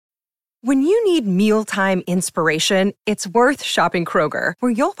When you need mealtime inspiration, it's worth shopping Kroger,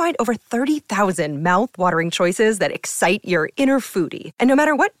 where you'll find over 30,000 mouth-watering choices that excite your inner foodie. And no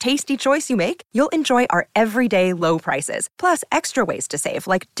matter what tasty choice you make, you'll enjoy our everyday low prices, plus extra ways to save,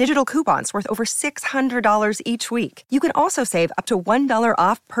 like digital coupons worth over $600 each week. You can also save up to $1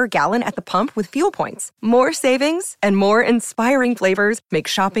 off per gallon at the pump with fuel points. More savings and more inspiring flavors make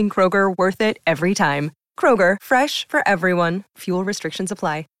shopping Kroger worth it every time. Kroger, fresh for everyone. Fuel restrictions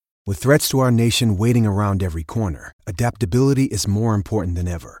apply. With threats to our nation waiting around every corner, adaptability is more important than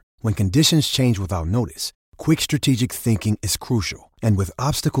ever. When conditions change without notice, quick strategic thinking is crucial. And with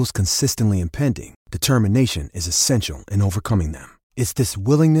obstacles consistently impending, determination is essential in overcoming them. It's this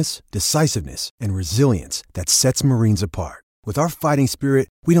willingness, decisiveness, and resilience that sets Marines apart. With our fighting spirit,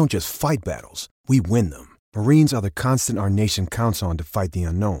 we don't just fight battles, we win them. Marines are the constant our nation counts on to fight the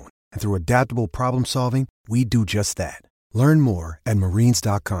unknown. And through adaptable problem solving, we do just that. Learn more at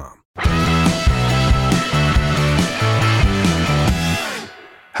marines.com.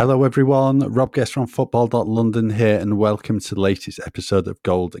 Hello everyone, Rob Guest from Football.London here, and welcome to the latest episode of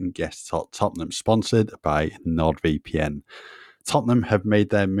Gold and Guest Talk Tottenham, sponsored by NordVPN. Tottenham have made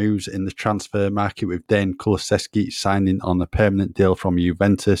their moves in the transfer market, with Dejan Kulusevski signing on a permanent deal from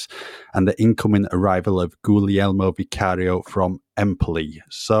Juventus and the incoming arrival of Guglielmo Vicario from Empoli.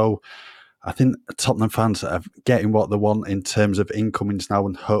 So I think Tottenham fans are getting what they want in terms of incomings now,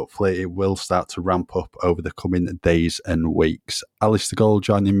 and hopefully it will start to ramp up over the coming days and weeks. Alistair Gold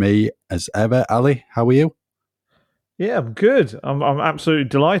joining me as ever. Ali, how are you? Yeah, I'm good. I'm absolutely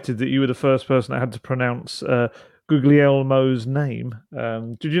delighted that you were the first person that had to pronounce Guglielmo's name.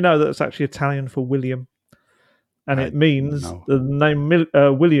 Did you know that it's actually Italian for William? And it means, the name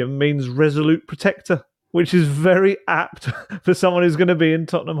William means resolute protector, which is very apt for someone who's going to be in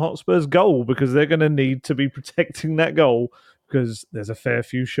Tottenham Hotspur's goal, because they're going to need to be protecting that goal because there's a fair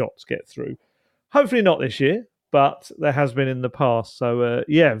few shots get through. Hopefully not this year, but there has been in the past. So,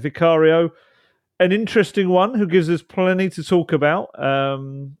 Vicario, an interesting one who gives us plenty to talk about.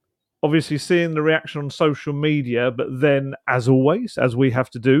 Obviously, seeing the reaction on social media, but then, as always, as we have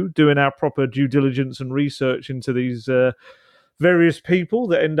to do, doing our proper due diligence and research into these various people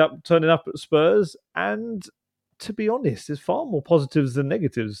that end up turning up at Spurs. And to be honest, there's far more positives than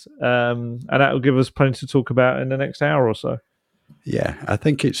negatives. And that will give us plenty to talk about in the next hour or so. Yeah, I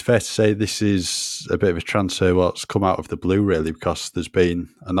think it's fair to say this is a bit of a transfer what's come out of the blue, really, because there's been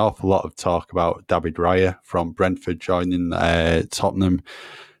an awful lot of talk about David Raya from Brentford joining Tottenham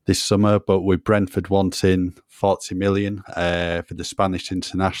this summer, but with Brentford wanting 40 million for the Spanish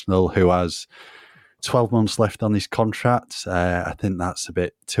international, who has 12 months left on his contract. I think that's a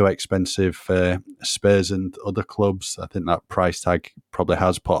bit too expensive for Spurs and other clubs. I think that price tag probably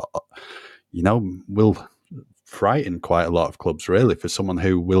has put, will frighten quite a lot of clubs, really, for someone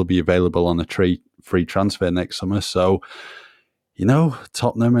who will be available on a free transfer next summer. So,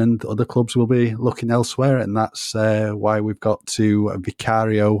 Tottenham and other clubs will be looking elsewhere, and that's why we've got to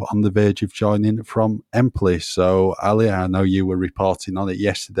Vicario on the verge of joining from Empoli. So, Ali, I know you were reporting on it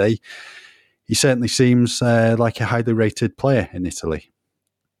yesterday. He certainly seems like a highly rated player in Italy.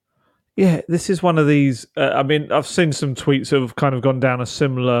 Yeah, this is one of these. I've seen some tweets that have kind of gone down a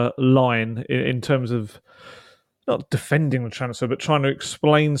similar line in terms of not defending the transfer, but trying to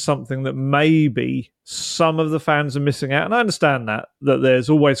explain something that maybe some of the fans are missing out. And I understand that there's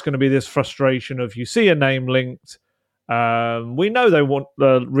always going to be this frustration of, you see a name linked. We know they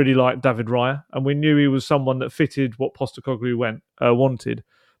really like David Raya, and we knew he was someone that fitted what Postecoglou wanted.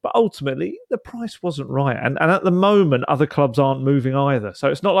 But ultimately, the price wasn't right. And at the moment, other clubs aren't moving either. So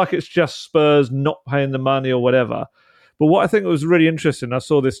it's not like it's just Spurs not paying the money or whatever. But what I think was really interesting, I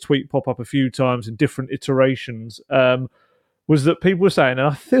saw this tweet pop up a few times in different iterations, was that people were saying, and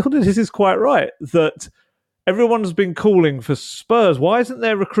I feel that this is quite right, that everyone's been calling for Spurs. Why isn't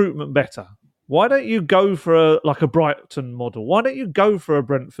their recruitment better? Why don't you go for a Brighton model? Why don't you go for a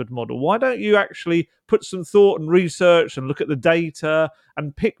Brentford model? Why don't you actually put some thought and research and look at the data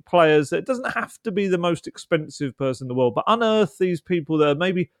and pick players that it doesn't have to be the most expensive person in the world, but unearth these people that are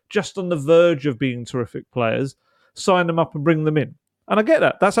maybe just on the verge of being terrific players, sign them up and bring them in? And I get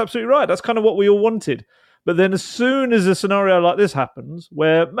that. That's absolutely right. That's kind of what we all wanted. But then as soon as a scenario like this happens,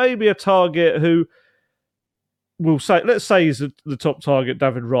 where maybe a target who let's say he's the top target,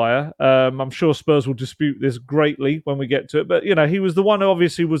 David Raya. I'm sure Spurs will dispute this greatly when we get to it. But, he was the one who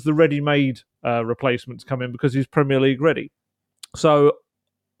obviously was the ready-made replacement to come in because he's Premier League ready. So,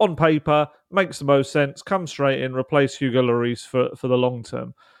 on paper, makes the most sense. Come straight in, replace Hugo Lloris for the long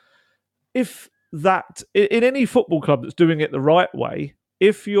term. If that, in any football club that's doing it the right way,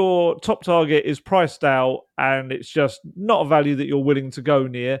 if your top target is priced out and it's just not a value that you're willing to go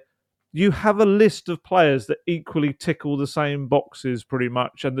near, you have a list of players that equally tick all the same boxes pretty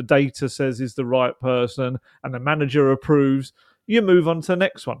much, and the data says is the right person, and the manager approves, you move on to the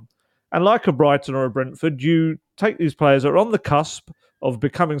next one. And like a Brighton or a Brentford, you take these players that are on the cusp of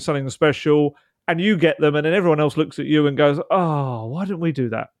becoming something special, and you get them, and then everyone else looks at you and goes, oh, why didn't we do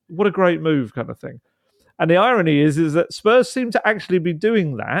that? What a great move, kind of thing. And the irony is that Spurs seem to actually be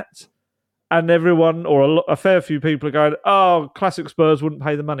doing that, and everyone, or a fair few people are going, oh, classic Spurs wouldn't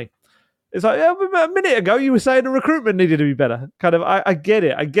pay the money. It's like, yeah, a minute ago you were saying the recruitment needed to be better. Kind of, I get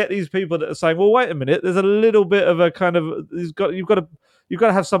it. I get these people that are saying, well, wait a minute, there's a little bit of a kind of, you've got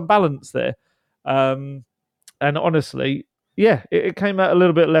to have some balance there. And honestly, yeah, it came out a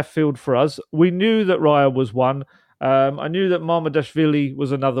little bit left field for us. We knew that Raya was one. I knew that Marmadashvili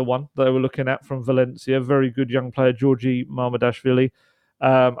was another one that they were looking at from Valencia. Very good young player, Georgi Marmadashvili.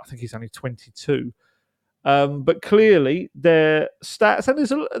 I think he's only 22. But clearly, their stats, and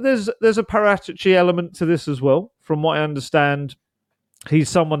there's a Paratici element to this as well. From what I understand, he's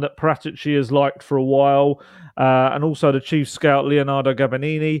someone that Paratici has liked for a while, and also the chief scout Leonardo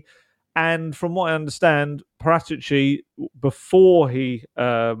Gabbanini. And from what I understand, Paratici, before he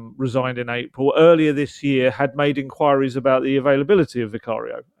resigned in April, earlier this year, had made inquiries about the availability of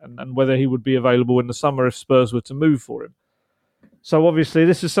Vicario and whether he would be available in the summer if Spurs were to move for him. So obviously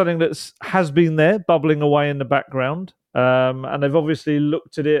this is something that has been there, bubbling away in the background. And they've obviously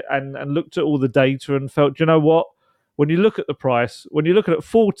looked at it and looked at all the data and felt, you know what? When you look at the price, when you're looking at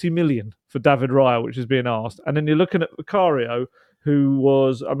 40 million for David Raya, which is being asked, and then you're looking at Vicario, who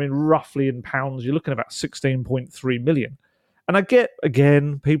was, I mean, roughly in pounds, you're looking at about 16.3 million. And I get,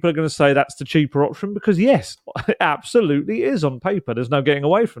 again, people are going to say that's the cheaper option because, yes, it absolutely is on paper. There's no getting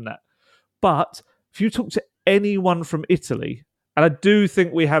away from that. But if you talk to anyone from Italy, and I do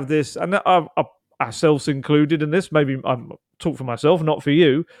think we have this, and ourselves included in this, maybe I'm talk for myself, not for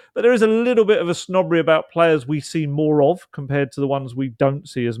you, but there is a little bit of a snobbery about players we see more of compared to the ones we don't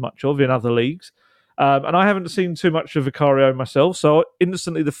see as much of in other leagues. And I haven't seen too much of Vicario myself, so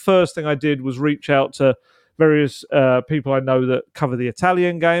instantly the first thing I did was reach out to various people I know that cover the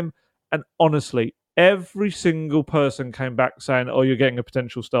Italian game, and honestly, every single person came back saying, oh, you're getting a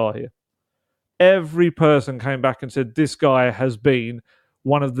potential star here. Every person came back and said, this guy has been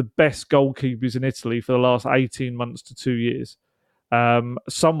one of the best goalkeepers in Italy for the last 18 months to 2 years.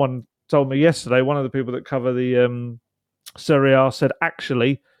 Someone told me yesterday, one of the people that cover the Serie A said,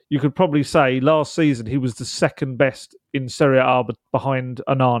 actually, you could probably say last season he was the second best in Serie A behind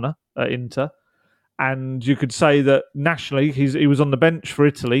Onana at Inter. And you could say that nationally, he was on the bench for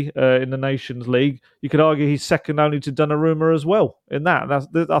Italy in the Nations League. You could argue he's second only to Donnarumma as well in that.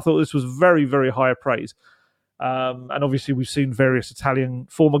 I thought this was very, very high praise. And obviously, we've seen various Italian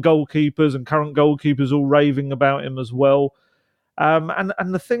former goalkeepers and current goalkeepers all raving about him as well. And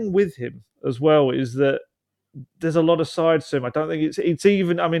the thing with him as well is that there's a lot of sides to him. I don't think it's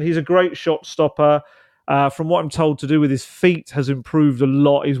even. I mean, he's a great shot stopper. From what I'm told, to do with his feet has improved a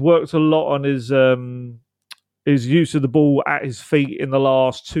lot. He's worked a lot on his use of the ball at his feet in the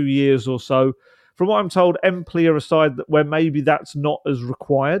last 2 years or so. From what I'm told, Empoli are a side where maybe that's not as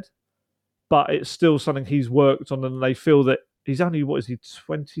required, but it's still something he's worked on, and they feel that he's only,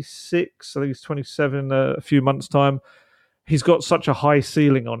 26? I think he's 27 a few months' time. He's got such a high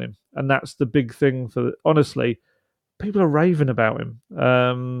ceiling on him, and that's the big thing honestly, people are raving about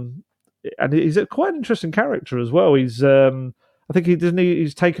him. And he's a quite interesting character as well. He's, I think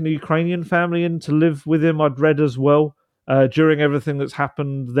he's taken a Ukrainian family in to live with him. I'd read as well during everything that's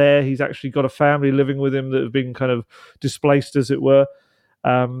happened there. He's actually got a family living with him that have been kind of displaced, as it were.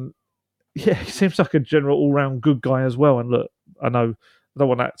 Yeah, he seems like a general all-round good guy as well. And look, I know I don't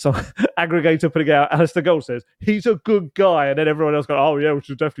want that. So aggregator putting out, Alistair Gold says he's a good guy, and then everyone else goes, "Oh yeah, we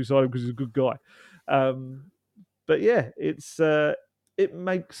should definitely sign him because he's a good guy." But yeah, it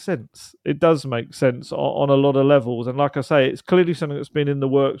makes sense. It does make sense on a lot of levels. And like I say, it's clearly something that's been in the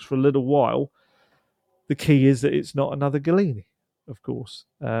works for a little while. The key is that it's not another Galini, of course.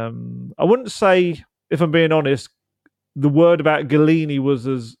 I wouldn't say, if I'm being honest, the word about Galini was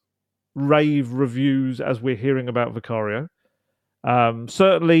as rave reviews as we're hearing about Vicario.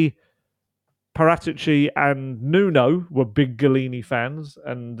 Certainly, Paratici and Nuno were big Galini fans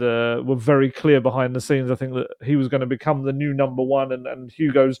and were very clear behind the scenes. I think that he was going to become the new number one, and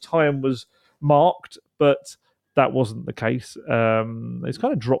Hugo's time was marked, but that wasn't the case. He's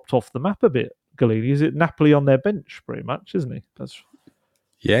kind of dropped off the map a bit, Galini. Is it Napoli on their bench, pretty much, isn't he? That's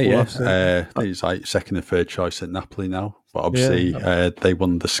yeah. I think he's like second or third choice at Napoli now, but obviously they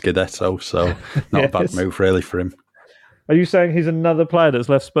won the Scudetto, so not a bad move really for him. Are you saying he's another player that's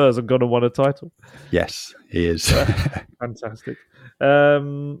left Spurs and gone and won a title? Yes, he is. Fantastic.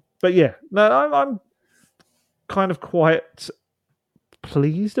 But yeah, no, I'm kind of quite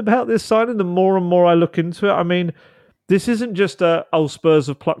pleased about this signing. The more and more I look into it, I mean, this isn't just Spurs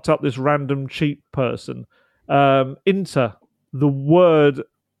have plucked up this random cheap person. Inter, the word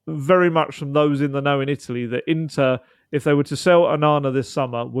very much from those in the know in Italy that Inter, if they were to sell Onana this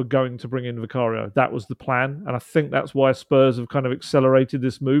summer, were going to bring in Vicario. That was the plan. And I think that's why Spurs have kind of accelerated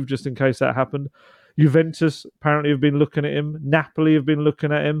this move, just in case that happened. Juventus apparently have been looking at him. Napoli have been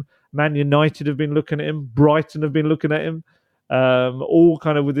looking at him. Man United have been looking at him. Brighton have been looking at him. All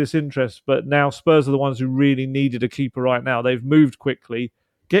kind of with this interest. But now Spurs are the ones who really needed a keeper right now. They've moved quickly,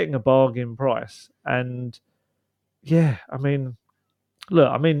 getting a bargain price. And yeah, I mean, look,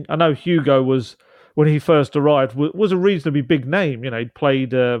 I know Hugo was, when he first arrived, was a reasonably big name. You know, he'd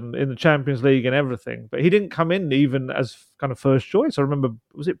played in the Champions League and everything, but he didn't come in even as kind of first choice. I remember,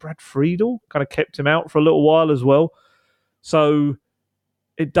 was it Brad Friedel? Kind of kept him out for a little while as well. So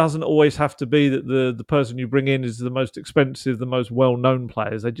it doesn't always have to be that the person you bring in is the most expensive, the most well-known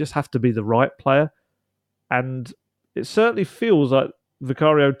players. They just have to be the right player. And it certainly feels like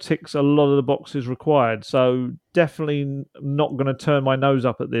Vicario ticks a lot of the boxes required. So definitely not going to turn my nose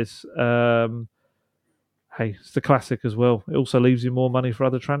up at this. Hey, it's the classic as well. It also leaves you more money for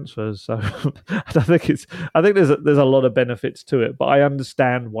other transfers. So I think there's a lot of benefits to it, but I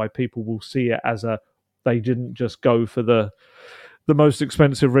understand why people will see it as they didn't just go for the most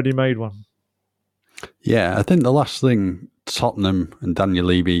expensive ready-made one. Yeah, I think the last thing Tottenham and Daniel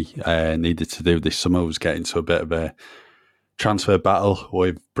Levy needed to do this summer was get into a bit of a transfer battle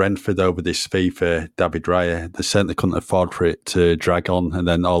with Brentford over this fee for David Raya. They certainly couldn't afford for it to drag on, and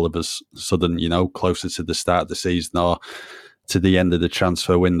then all of a sudden, closer to the start of the season or to the end of the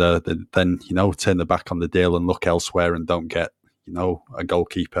transfer window, then turn their back on the deal and look elsewhere and don't get a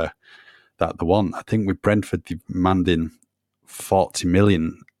goalkeeper that they want. I think with Brentford demanding 40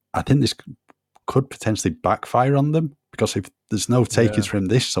 million, I think this could potentially backfire on them, because if there's no takers for him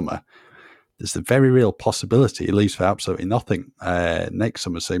this summer, there's a very real possibility he leaves for absolutely nothing next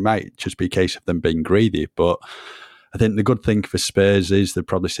summer. So it might just be a case of them being greedy. But I think the good thing for Spurs is they're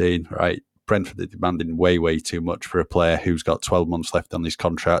probably saying, right, Brentford are demanding way, way too much for a player who's got 12 months left on his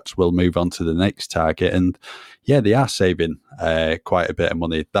contract. We'll move on to the next target. And yeah, they are saving quite a bit of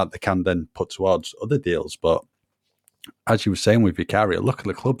money that they can then put towards other deals. But as you were saying with Vicario, look at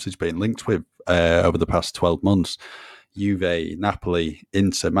the clubs he's been linked with over the past 12 months. Juve, Napoli,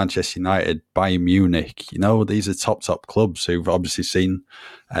 Inter, Manchester United, Bayern Munich. These are top clubs who've obviously seen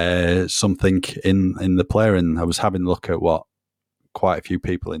something in the player. And I was having a look at what quite a few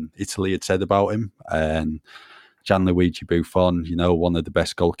people in Italy had said about him. And Gianluigi Buffon, one of the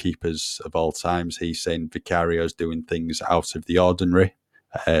best goalkeepers of all times, he's saying Vicario's doing things out of the ordinary.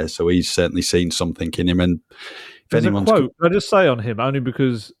 So he's certainly seen something in him. And if There's anyone's a quote, can I just say on him, only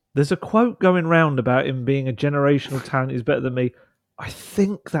because there's a quote going round about him being a generational talent, he's better than me. I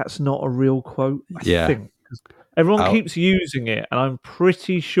think that's not a real quote. I think. Everyone keeps using it, and I'm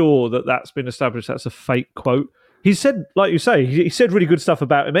pretty sure that's been established. That's a fake quote. He said, like you say, he said really good stuff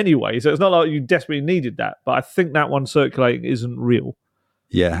about him anyway, so it's not like you desperately needed that. But I think that one circulating isn't real.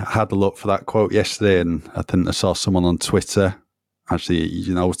 Yeah, I had a look for that quote yesterday, and I think I saw someone on Twitter actually,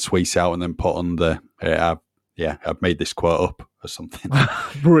 tweet out and then put on I've made this quote up or something.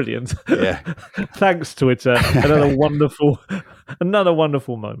 Brilliant. Yeah. Thanks, Twitter. Another wonderful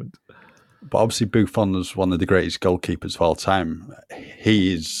moment. But obviously Buffon was one of the greatest goalkeepers of all time.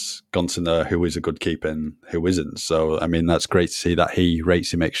 He's gone to know who is a good keeper and who isn't. So, I mean, that's great to see that he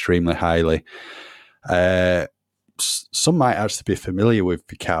rates him extremely highly. Some might actually be familiar with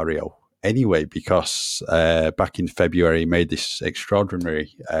Vicario anyway, because back in February he made this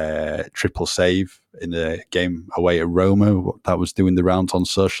extraordinary triple save in a game away at Roma that was doing the rounds on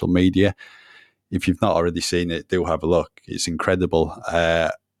social media. If you've not already seen it, do have a look. It's incredible.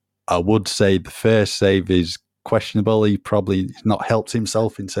 I would say the first save is questionable. He probably not helped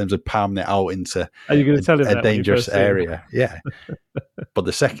himself in terms of palming it out into a dangerous area. Yeah. But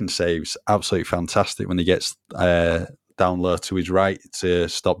the second save's absolutely fantastic when he gets down low to his right to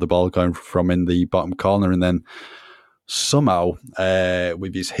stop the ball going from in the bottom corner, and then somehow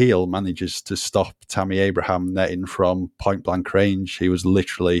with his heel manages to stop Tammy Abraham netting from point blank range. He was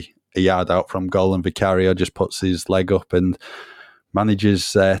literally a yard out from goal, and Vicario just puts his leg up and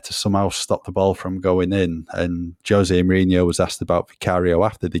manages to somehow stop the ball from going in. And Jose Mourinho was asked about Vicario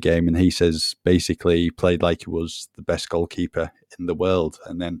after the game, and he says basically he played like he was the best goalkeeper in the world.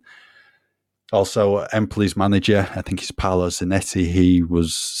 And then also, Empoli's manager, I think it's Paolo Zanetti, he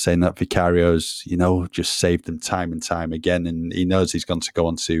was saying that Vicario's, just saved them time and time again, and he knows he's going to go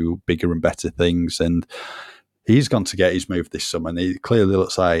on to bigger and better things. And he's gone to get his move this summer, and it clearly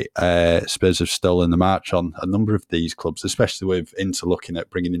looks like Spurs have stolen the march on a number of these clubs, especially with Inter looking at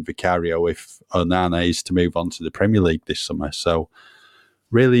bringing in Vicario if Onana is to move on to the Premier League this summer. So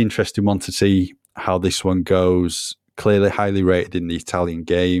really interesting one to see how this one goes. Clearly highly rated in the Italian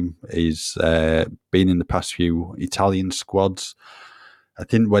game. He's been in the past few Italian squads. I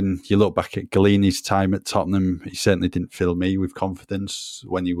think when you look back at Galini's time at Tottenham, he certainly didn't fill me with confidence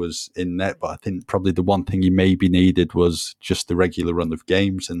when he was in net. But I think probably the one thing he maybe needed was just the regular run of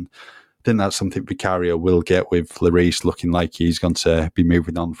games. And I think that's something Vicario will get with Lloris looking like he's going to be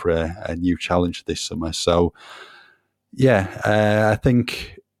moving on for a new challenge this summer. So, I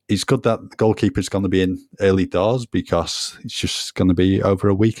think it's good that the goalkeeper's going to be in early doors because it's just going to be over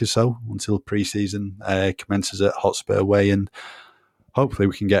a week or so until pre-season commences at Hotspur Way, and hopefully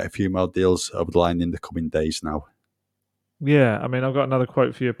we can get a few more deals over the line in the coming days now. Yeah, I mean, I've got another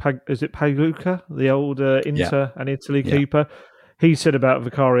quote for you. Is it Pagliuca, the old Inter and Italy keeper? He said about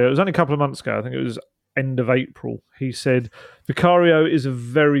Vicario, it was only a couple of months ago, I think it was end of April. He said, Vicario is a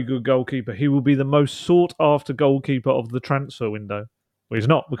very good goalkeeper. He will be the most sought-after goalkeeper of the transfer window. Well, he's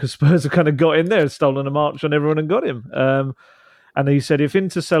not, because Spurs have kind of got in there, stolen a march on everyone and got him. And he said, if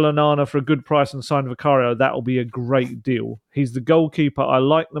Inter sell Onana for a good price and sign Vicario, that will be a great deal. He's the goalkeeper I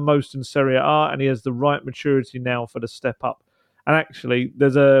like the most in Serie A, and he has the right maturity now for the step up. And actually,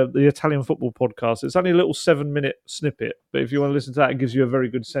 there's the Italian football podcast. It's only a little 7-minute snippet, but if you want to listen to that, it gives you a very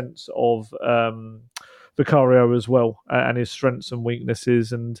good sense of Vicario as well, and his strengths and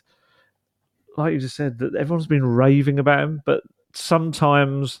weaknesses. And like you just said, that everyone's been raving about him, but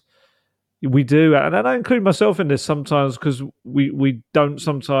sometimes we do, and I include myself in this sometimes, because we don't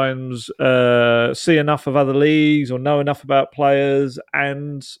sometimes see enough of other leagues or know enough about players,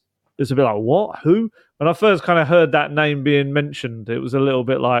 and it's a bit like, what? Who? When I first kind of heard that name being mentioned, it was a little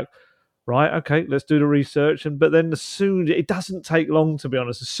bit like, right, okay, let's do the research. But then it doesn't take long, to be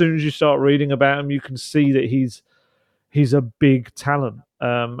honest. As soon as you start reading about him, you can see that he's a big talent,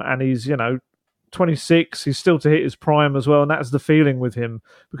 and he's 26, he's still to hit his prime as well, and that's the feeling with him.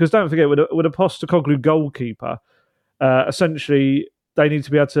 Because don't forget, with a Postecoglou goalkeeper, essentially they need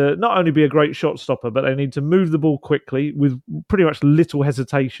to be able to not only be a great shot stopper, but they need to move the ball quickly with pretty much little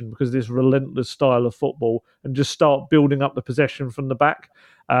hesitation because of this relentless style of football, and just start building up the possession from the back.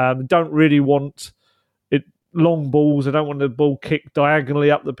 Don't really want it long balls. They don't want the ball kicked diagonally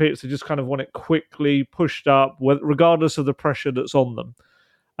up the pitch. They just kind of want it quickly pushed up, regardless of the pressure that's on them.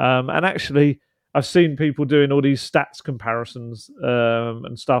 And actually, I've seen people doing all these stats comparisons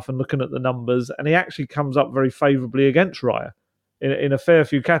and stuff and looking at the numbers, and he actually comes up very favourably against Raya. In a fair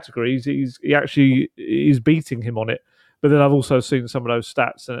few categories, he actually is beating him on it. But then I've also seen some of those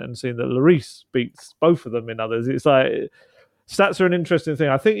stats and seen that Lloris beats both of them in others. It's like, stats are an interesting thing.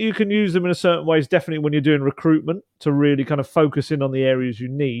 I think you can use them in a certain ways, definitely when you're doing recruitment, to really kind of focus in on the areas you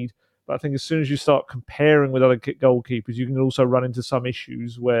need. But I think as soon as you start comparing with other goalkeepers, you can also run into some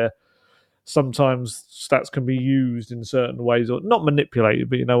issues where sometimes stats can be used in certain ways, or not manipulated,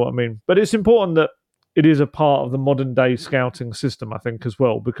 but you know what I mean. But it's important that it is a part of the modern day scouting system, I think, as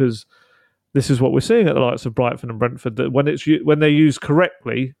well, because this is what we're seeing at the likes of Brighton and Brentford, that when they're used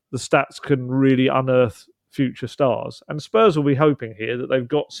correctly, the stats can really unearth future stars. And Spurs will be hoping here that they've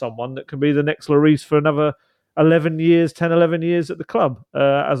got someone that can be the next Lloris for another 11 years at the club,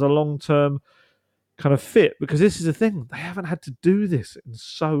 as a long-term kind of fit, because this is the thing, they haven't had to do this in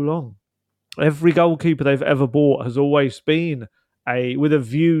so long. Every goalkeeper they've ever bought has always been with a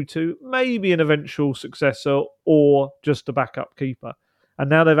view to maybe an eventual successor or just a backup keeper. And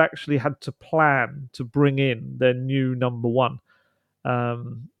now they've actually had to plan to bring in their new number one.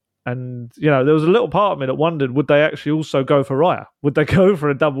 And, there was a little part of me that wondered, would they actually also go for Raya? Would they go for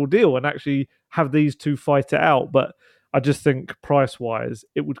a double deal and actually have these two fight it out? But I just think price-wise,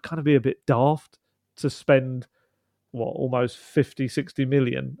 it would kind of be a bit daft to spend almost 50, 60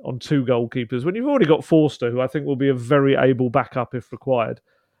 million on two goalkeepers when you've already got Forster, who I think will be a very able backup if required.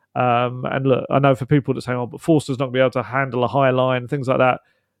 And look, I know for people that say, but Forster's not going to be able to handle a high line, things like that.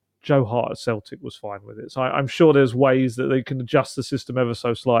 Joe Hart at Celtic was fine with it. So I'm sure there's ways that they can adjust the system ever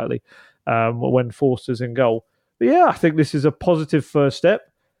so slightly when Forster's in goal. But yeah, I think this is a positive first step.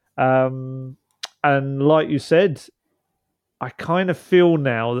 And like you said, I kind of feel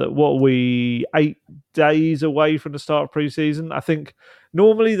now that 8 days away from the start of pre-season. I think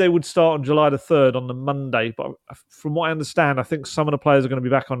normally they would start on July the 3rd on the Monday, but from what I understand, I think some of the players are going to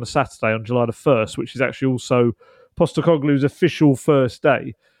be back on the Saturday on July the 1st, which is actually also Postecoglou's official first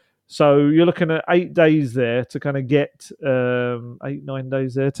day. So you're looking at 8 days there to kind of get 9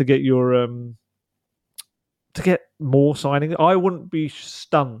 days there to get your to get more signing. I wouldn't be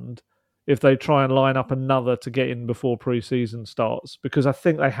stunned if they try and line up another to get in before pre-season starts, because I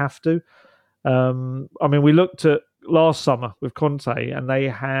think they have to. We looked at last summer with Conte, and they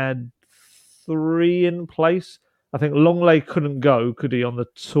had 3 in place. I think Longley couldn't go, could he, on the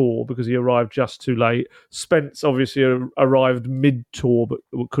tour because he arrived just too late. Spence obviously arrived mid-tour but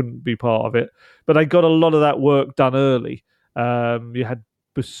couldn't be part of it. But they got a lot of that work done early. You had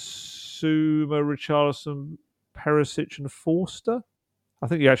Basuma, Richarlison, Perisic and Forster. I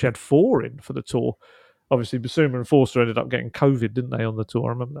think you actually had 4 in for the tour. Obviously, Basuma and Forster ended up getting COVID, didn't they, on the tour? I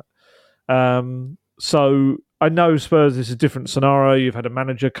remember that. So I know Spurs, this is a different scenario. You've had a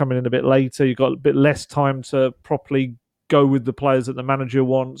manager coming in a bit later. You've got a bit less time to properly go with the players that the manager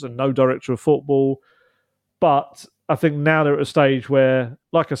wants and no director of football. But I think now they're at a stage where,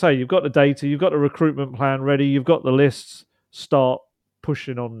 like I say, you've got the data, you've got the recruitment plan ready, you've got the lists, start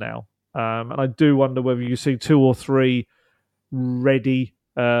pushing on now. And I do wonder whether you see 2 or 3 ready,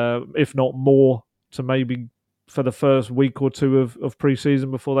 if not more, to maybe for the first week or 2 of pre-season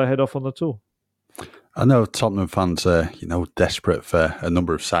before they head off on the tour. I know Tottenham fans are, desperate for a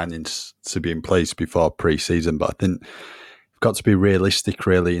number of signings to be in place before pre-season, but I think you've got to be realistic,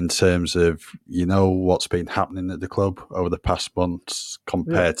 really, in terms of, what's been happening at the club over the past months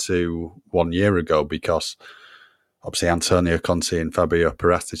compared to 1 year ago, because obviously Antonio Conte and Fabio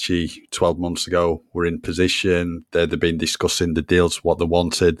Paratici 12 months ago were in position. They'd been discussing the deals, what they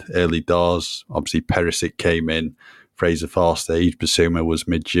wanted early doors. Obviously Perisic came in, Fraser Forster, Yves Bissouma was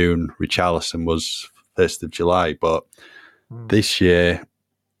mid-June, Richarlison was 1st of July. But this year,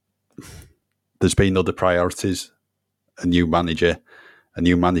 there's been other priorities. A new manager, a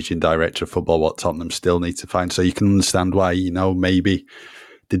new managing director of football, what Tottenham still need to find. So you can understand why, maybe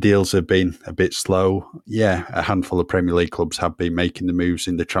the deals have been a bit slow. Yeah, a handful of Premier League clubs have been making the moves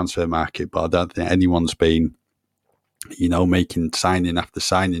in the transfer market, but I don't think anyone's been, making signing after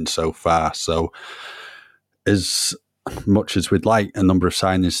signing so far. So as much as we'd like a number of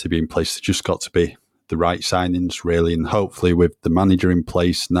signings to be in place, they've just got to be the right signings, really. And hopefully with the manager in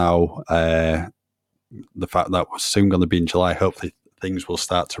place now, the fact that we're soon going to be in July, hopefully things will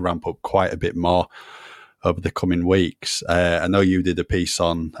start to ramp up quite a bit more over the coming weeks. I know you did a piece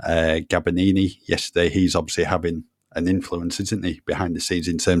on Gabbanini yesterday. He's obviously having an influence, isn't he, behind the scenes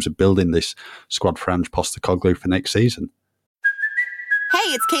in terms of building this squad for Ange Postecoglou for next season. Hey,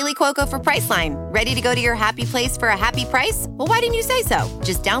 it's Kaylee Cuoco for Priceline. Ready to go to your happy place for a happy price? Well, why didn't you say so?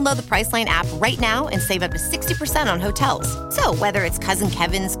 Just download the Priceline app right now and save up to 60% on hotels. So whether it's Cousin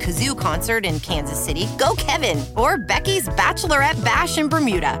Kevin's Kazoo Concert in Kansas City, go Kevin, or Becky's Bachelorette Bash in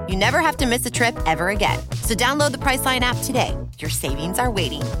Bermuda, you never have to miss a trip ever again. So download the Priceline app today. Your savings are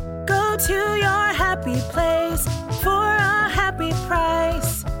waiting. Go to your happy place for a happy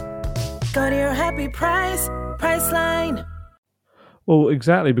price. Go to your happy price, Priceline. Well,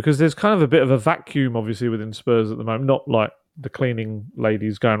 exactly, because there's kind of a bit of a vacuum, obviously, within Spurs at the moment. Not like the cleaning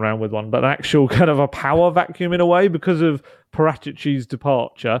ladies going around with one, but an actual kind of a power vacuum in a way because of Paratici's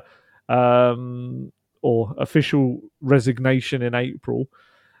departure or official resignation in April.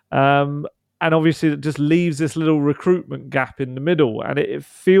 And obviously it just leaves this little recruitment gap in the middle. And it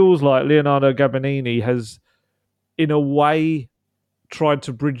feels like Leonardo Gabbanini has, in a way, tried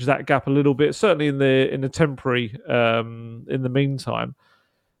to bridge that gap a little bit, certainly in the temporary, in the meantime.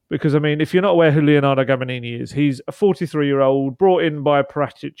 Because, if you're not aware who Leonardo Gabbanini is, he's a 43-year-old brought in by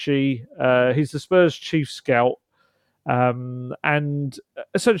Paratici. He's the Spurs chief scout. And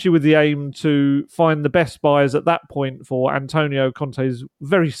essentially with the aim to find the best buyers at that point for Antonio Conte's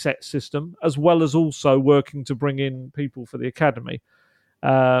very set system, as well as also working to bring in people for the academy.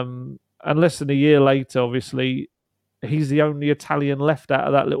 And less than a year later, obviously, he's the only Italian left out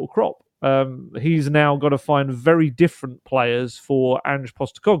of that little crop. He's now got to find very different players for Ange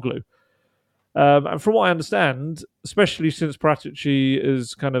Postecoglou. And from what I understand, especially since Paratici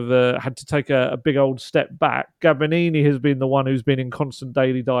has kind of had to take a big old step back, Gabbanini has been the one who's been in constant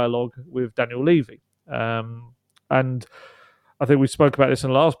daily dialogue with Daniel Levy. And I think we spoke about this in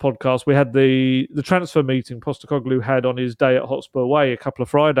the last podcast. We had the transfer meeting Postecoglou had on his day at Hotspur Way a couple of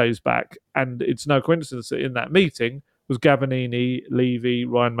Fridays back, and it's no coincidence that in that meeting was Gabbanini, Levy,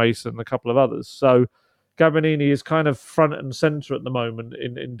 Ryan Mason, and a couple of others. So Gabbanini is kind of front and centre at the moment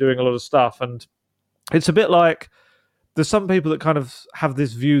in doing a lot of stuff. And it's a bit like there's some people that kind of have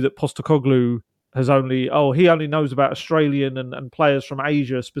this view that Postecoglou has he only knows about Australian and players from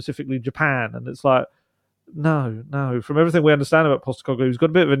Asia, specifically Japan. And it's like, no. From everything we understand about Postecoglou, he's got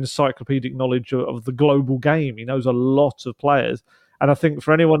a bit of encyclopedic knowledge of the global game. He knows a lot of players. And I think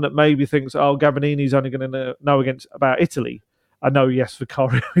for anyone that maybe thinks, Gabbanini's only going to know about Italy, I know, yes,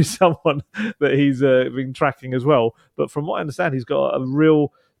 Vicario is someone that he's been tracking as well. But from what I understand, he's got a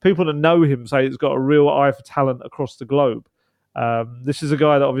real people that know him say he's got a real eye for talent across the globe. This is a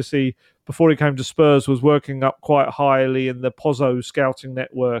guy that obviously, before he came to Spurs, was working up quite highly in the Pozzo scouting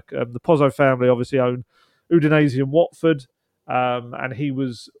network. The Pozzo family obviously own Udinese and Watford, and he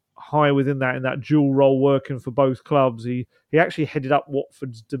was high within that in that dual role, working for both clubs. He actually headed up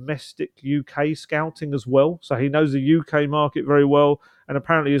Watford's domestic UK scouting as well, so he knows the UK market very well, and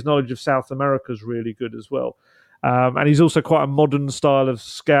apparently his knowledge of South America is really good as well. And he's also quite a modern style of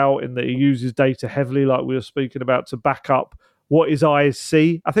scout in that he uses data heavily, like we were speaking about, to back up what his eyes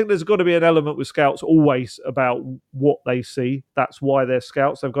see. I think there's got to be an element with scouts always about what they see. That's why they're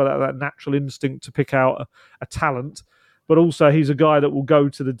scouts. They've got that natural instinct to pick out a talent. But also he's a guy that will go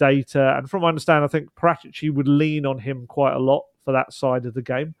to the data. And from what I understand, I think Paratici would lean on him quite a lot for that side of the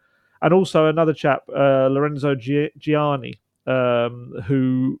game. And also another chap, Lorenzo Gianni,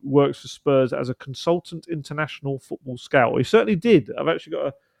 who works for Spurs as a consultant international football scout. He certainly did. I've actually got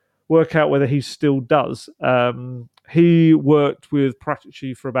to work out whether he still does. He worked with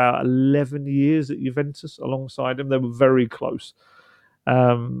Paratici for about 11 years at Juventus alongside him. They were very close.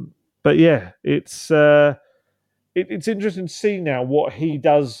 But yeah, it's interesting to see now what he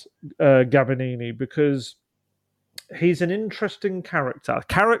does, Gabbiadini, because he's an interesting character.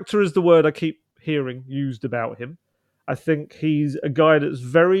 Character is the word I keep hearing used about him. I think he's a guy that's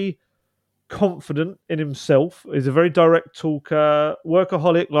very confident in himself. He's a very direct talker,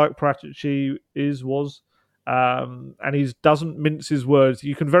 workaholic like Paratici was. And he doesn't mince his words.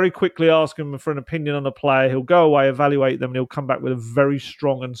 You can very quickly ask him for an opinion on a player. He'll go away, evaluate them, and he'll come back with a very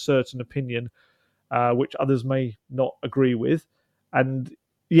strong and certain opinion, which others may not agree with. And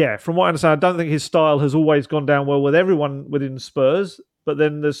yeah, from what I understand, I don't think his style has always gone down well with everyone within Spurs. But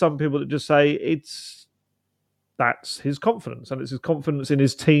then there's some people that just say that's his confidence, and it's his confidence in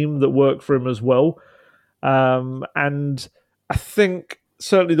his team that work for him as well. And I think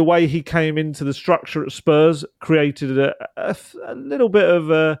certainly the way he came into the structure at Spurs created a little bit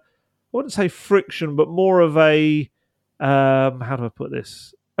of I wouldn't say friction, but more of a, how do I put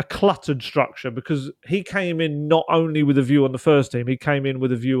this? A cluttered structure, because he came in not only with a view on the first team, he came in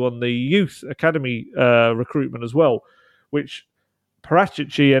with a view on the youth academy recruitment as well, which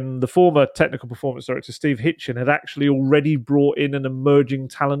Paratici and the former technical performance director, Steve Hitchen, had actually already brought in an emerging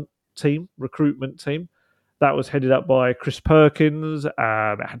talent team, recruitment team. That was headed up by Chris Perkins. It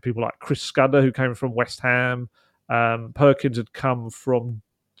had people like Chris Scudder, who came from West Ham. Perkins had come from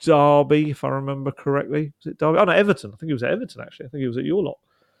Derby, if I remember correctly. Was it Derby? Oh, no, Everton. I think he was at Everton, actually. I think he was at your lot.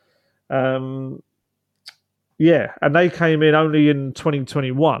 Yeah, and they came in only in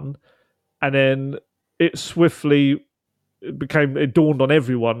 2021. And then it dawned on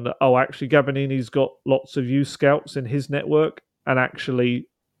everyone that, actually, Gabbiadini's got lots of youth scouts in his network. And actually,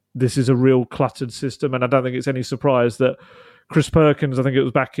 this is a real cluttered system, and I don't think it's any surprise that Chris Perkins, I think it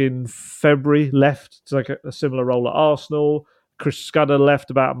was back in February, left to take a similar role at Arsenal. Chris Scudder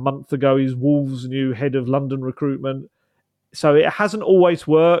left about a month ago. He's Wolves' new head of London recruitment. So it hasn't always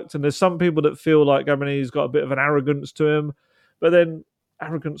worked, and there's some people that feel like Gabbiadini's got a bit of an arrogance to him, but then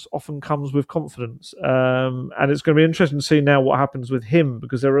arrogance often comes with confidence. And it's going to be interesting to see now what happens with him,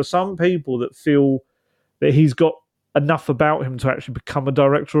 because there are some people that feel that he's got enough about him to actually become a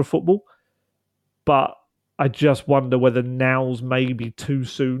director of football. But I just wonder whether now's maybe too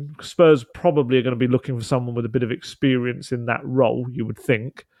soon. Spurs probably are going to be looking for someone with a bit of experience in that role, you would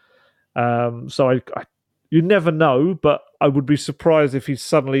think. So you never know, but I would be surprised if he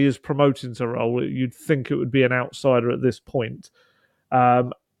suddenly is promoted to a role. You'd think it would be an outsider at this point.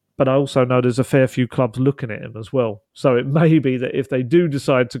 But I also know there's a fair few clubs looking at him as well. So it may be that if they do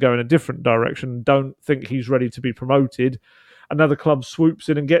decide to go in a different direction, don't think he's ready to be promoted, another club swoops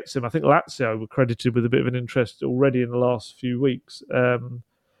in and gets him. I think Lazio were credited with a bit of an interest already in the last few weeks.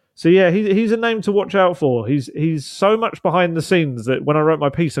 So yeah, he's a name to watch out for. He's so much behind the scenes that when I wrote my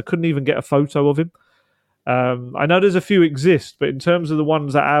piece, I couldn't even get a photo of him. I know there's a few exist, but in terms of the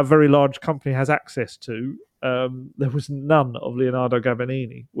ones that our very large company has access to, there was none of Leonardo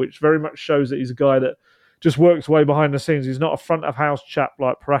Gabbiadini, which very much shows that he's a guy that just works way behind the scenes. He's not a front of house chap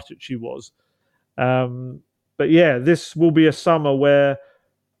like Paratici was. But yeah, this will be a summer where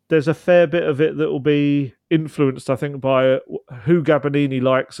there's a fair bit of it that will be influenced, I think, by who Gabbiadini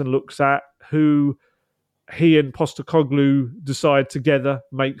likes and looks at, who he and Postecoglou decide together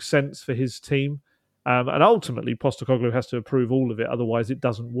makes sense for his team. And ultimately, Postecoglou has to approve all of it, otherwise it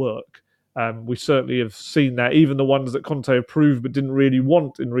doesn't work. We certainly have seen that. Even the ones that Conte approved but didn't really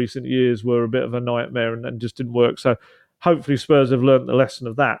want in recent years were a bit of a nightmare and just didn't work. So hopefully Spurs have learnt the lesson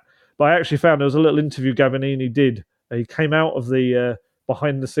of that. But I actually found there was a little interview Gabbiadini did. He came out of the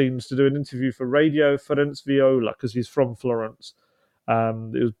behind the scenes to do an interview for Radio Florence Viola, because he's from Florence.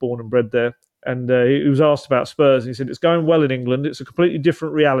 He was born and bred there. And he was asked about Spurs, and he said, "It's going well in England. It's a completely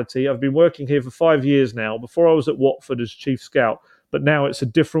different reality. I've been working here for 5 years now. Before I was at Watford as chief scout, but now it's a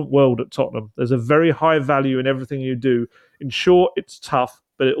different world at Tottenham. There's a very high value in everything you do. In short, it's tough,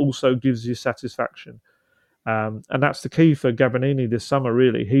 but it also gives you satisfaction." And that's the key for Gabonini this summer,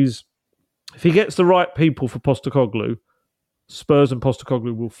 really. If he gets the right people for Postecoglou, Spurs and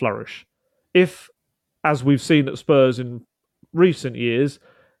Postecoglou will flourish. If, as we've seen at Spurs in recent years,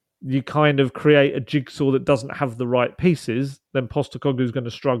 you kind of create a jigsaw that doesn't have the right pieces, then Postecoglou is going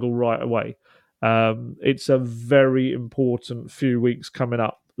to struggle right away. It's a very important few weeks coming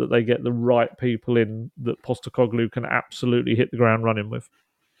up that they get the right people in that Postecoglou can absolutely hit the ground running with.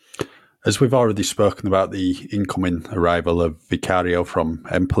 As we've already spoken about the incoming arrival of Vicario from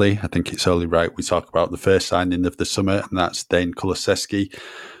Empoli, I think it's only right we talk about the first signing of the summer, and that's Dane Kulusevski.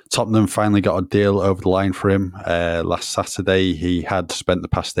 Tottenham finally got a deal over the line for him last Saturday. He had spent the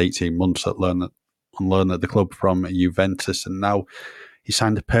past 18 months on loan at the club from Juventus, and now he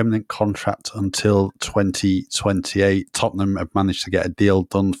signed a permanent contract until 2028. Tottenham have managed to get a deal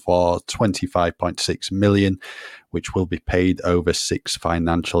done for 25.6 million, which will be paid over 6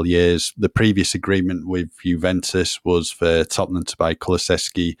 financial years. The previous agreement with Juventus was for Tottenham to buy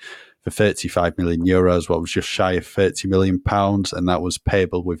Kulusevski for 35 million euros, what was just shy of 30 million pounds, and that was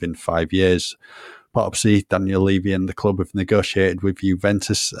payable within 5 years. But obviously, Daniel Levy and the club have negotiated with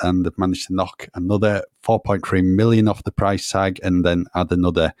Juventus and they've managed to knock another 4.3 million off the price tag and then add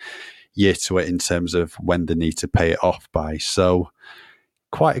another year to it in terms of when they need to pay it off by. So,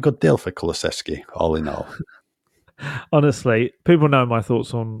 quite a good deal for Kulusevski, all in all. Honestly, people know my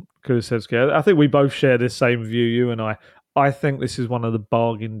thoughts on Kulusevski. I think we both share this same view, you and I. I think this is one of the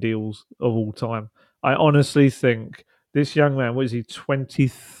bargain deals of all time. I honestly think this young man, what is he,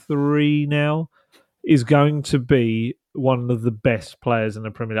 23 now, is going to be one of the best players in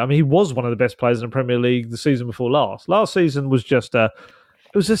the Premier League. I mean, he was one of the best players in the Premier League the season before last. Last season was just an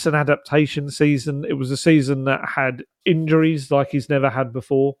adaptation season. It was a season that had injuries like he's never had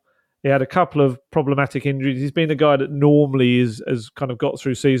before. He had a couple of problematic injuries. He's been a guy that normally has kind of got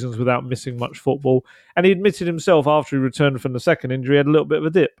through seasons without missing much football. And he admitted himself after he returned from the second injury, he had a little bit of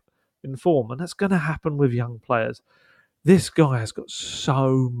a dip in form. And that's going to happen with young players. This guy has got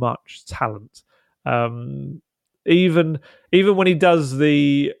so much talent. Even when he does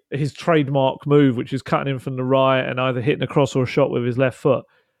his trademark move, which is cutting in from the right and either hitting a cross or a shot with his left foot,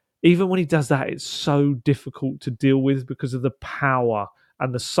 even when he does that, it's so difficult to deal with because of the power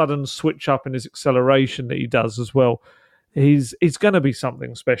and the sudden switch up in his acceleration that he does as well. He's going to be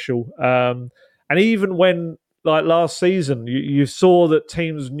something special. And even when, like last season, you saw that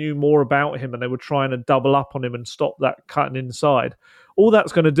teams knew more about him and they were trying to double up on him and stop that cutting inside. All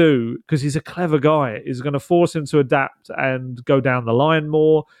that's going to do, because he's a clever guy, is going to force him to adapt and go down the line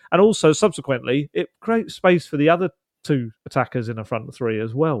more. And also, subsequently, it creates space for the other two attackers in the front three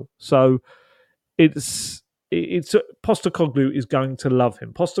as well. So it's Postecoglou is going to love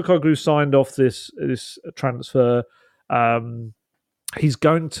him. Postecoglou signed off this transfer. He's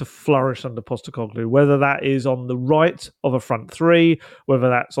going to flourish under Postecoglou, whether that is on the right of a front three, whether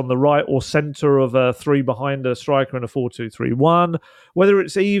that's on the right or centre of a three behind a striker in a 4-2-3-1, whether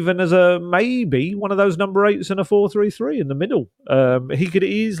it's even as maybe one of those number 8s in a 4-3-3 in the middle. He could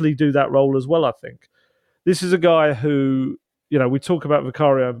easily do that role as well, I think. This is a guy who, we talk about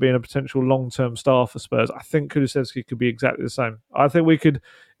Vicario being a potential long-term star for Spurs. I think Kulusevski could be exactly the same. I think we could,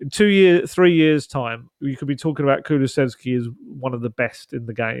 in 3 years' time, we could be talking about Kulusevski as one of the best in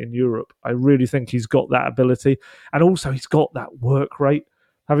the game in Europe. I really think he's got that ability. And also he's got that work rate.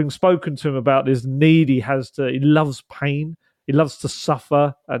 Having spoken to him about this need he loves pain. He loves to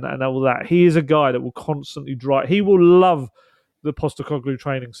suffer and all that. He is a guy that will constantly drive. He will love the Postecoglou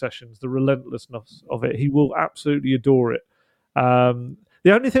training sessions, the relentlessness of it. He will absolutely adore it. The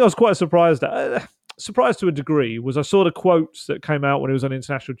only thing I was quite surprised to a degree, was I saw the quotes that came out when he was on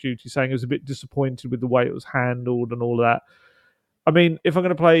international duty saying he was a bit disappointed with the way it was handled and all of that. I mean, if I'm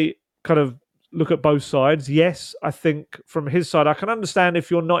going to look at both sides, yes, I think from his side, I can understand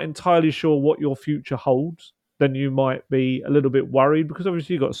if you're not entirely sure what your future holds, then you might be a little bit worried because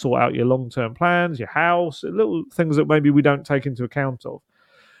obviously you've got to sort out your long-term plans, your house, little things that maybe we don't take into account of.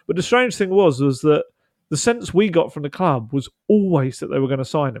 But the strange thing was that the sense we got from the club was always that they were going to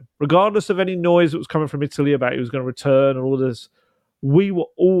sign him. Regardless of any noise that was coming from Italy about he was going to return and all this,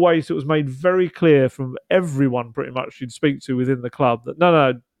 it was made very clear from everyone pretty much you'd speak to within the club that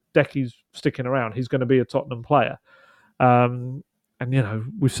no, Decky's sticking around. He's going to be a Tottenham player. And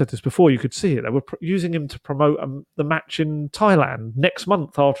And, we've said this before, you could see it. They were using him to promote the match in Thailand next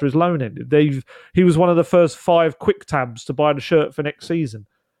month after his loan ended. He was one of the first 5 quick tabs to buy the shirt for next season.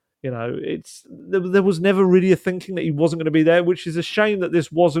 There was never really a thinking that he wasn't going to be there, which is a shame that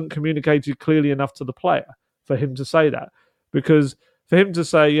this wasn't communicated clearly enough to the player for him to say that. Because for him to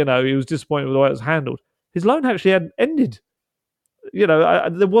say, he was disappointed with the way it was handled, his loan actually had ended.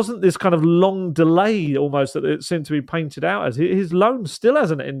 There wasn't this kind of long delay almost that it seemed to be painted out as. His loan still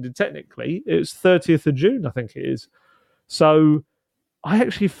hasn't ended technically. It's 30th of June, I think it is. So I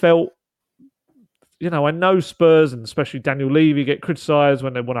actually felt, I know Spurs and especially Daniel Levy get criticised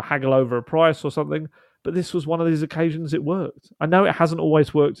when they want to haggle over a price or something, but this was one of these occasions it worked. I know it hasn't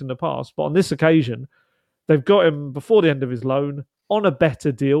always worked in the past, but on this occasion, they've got him before the end of his loan on a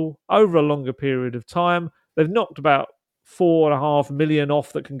better deal over a longer period of time. They've knocked about 4.5 million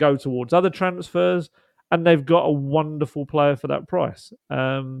off that can go towards other transfers, and they've got a wonderful player for that price.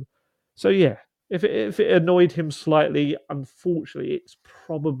 So yeah, if it annoyed him slightly, unfortunately, it's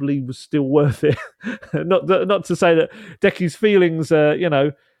probably was still worth it. not to say that Decky's feelings, are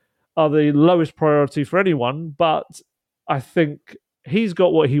the lowest priority for anyone, but I think he's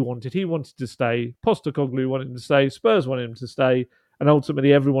got what he wanted. He wanted to stay. Postecoglou wanted him to stay. Spurs wanted him to stay, and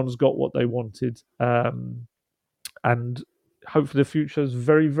ultimately, everyone's got what they wanted. And hopefully the future is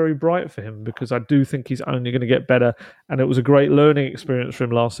very, very bright for him, because I do think he's only going to get better. And it was a great learning experience for him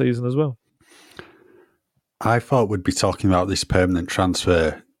last season as well. I thought we'd be talking about this permanent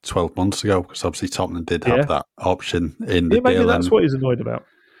transfer 12 months ago, because obviously Tottenham did have that option in the deal. Maybe that's what he's annoyed about.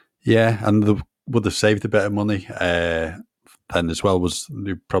 Yeah, and would have saved a bit of money. Then as well was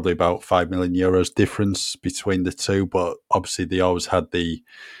probably about €5 million difference between the two, but obviously they always had the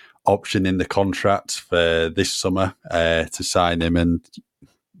option in the contract for this summer to sign him, and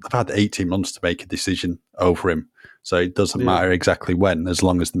they've had 18 months to make a decision over him. So it doesn't matter exactly when, as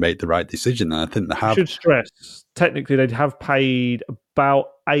long as they make the right decision. And I think they have. I should stress, technically, they'd have paid about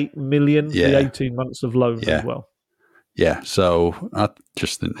 8 million for the 18 months of loan as well. Yeah, so I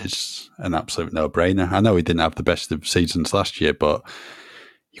just think it's an absolute no-brainer. I know he didn't have the best of seasons last year, but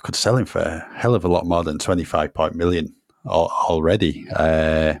you could sell him for a hell of a lot more than 25 million already.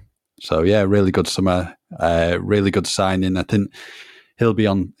 So yeah, really good summer, really good signing. I think he'll be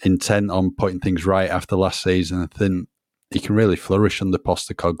intent on putting things right after last season. I think he can really flourish under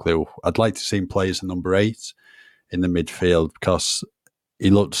Postecoglou. I'd like to see him play as a number 8 in the midfield, because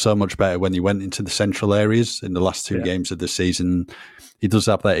he looked so much better when he went into the central areas in the last 2 games of the season. He does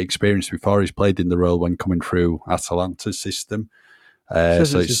have that experience before. He's played in the role when coming through Atalanta's system. So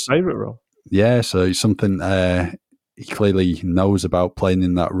it's his favourite role. Yeah, so it's something he clearly knows about playing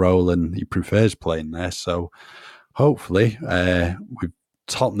in that role, and he prefers playing there. So hopefully, with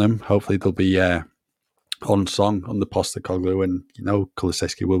Tottenham, hopefully they'll be on song on the Postecoglou, and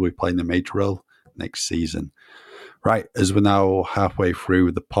Kulusevski will be playing a major role next season. Right, as we're now halfway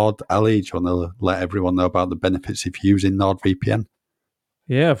through the pod, Ali, do you want to let everyone know about the benefits of using NordVPN?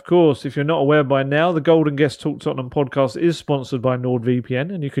 Yeah, of course. If you're not aware by now, the Golden Guest Talk Tottenham podcast is sponsored by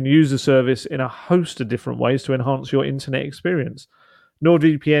NordVPN, and you can use the service in a host of different ways to enhance your internet experience.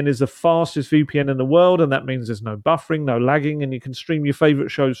 NordVPN is the fastest VPN in the world, and that means there's no buffering, no lagging, and you can stream your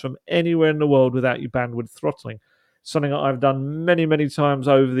favourite shows from anywhere in the world without your bandwidth throttling. Something that I've done many, many times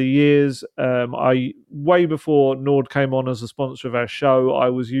over the years. Way before Nord came on as a sponsor of our show, I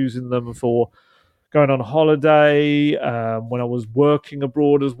was using them for going on holiday, when I was working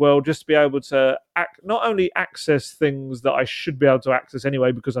abroad as well, just to be able to not only access things that I should be able to access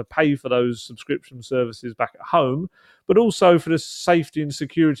anyway because I pay for those subscription services back at home, but also for the safety and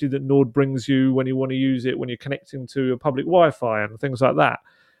security that Nord brings you when you want to use it when you're connecting to a public Wi-Fi and things like that.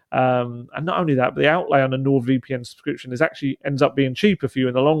 And not only that, but the outlay on a NordVPN subscription ends up being cheaper for you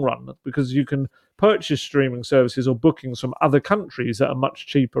in the long run, because you can purchase streaming services or bookings from other countries at a much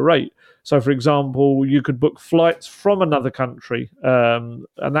cheaper rate. So, for example, you could book flights from another country, and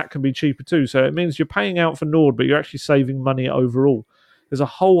that can be cheaper too. So it means you're paying out for Nord, but you're actually saving money overall. There's a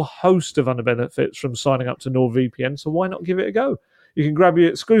whole host of other benefits from signing up to NordVPN, so why not give it a go? You can grab your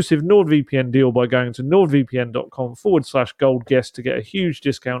exclusive NordVPN deal by going to nordvpn.com/goldguest to get a huge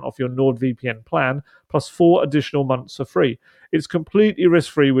discount off your NordVPN plan, plus 4 additional months for free. It's completely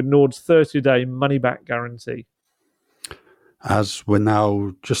risk-free with Nord's 30-day money-back guarantee. As we're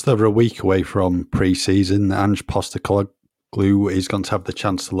now just over a week away from pre-season, Ange Postecoglou is going to have the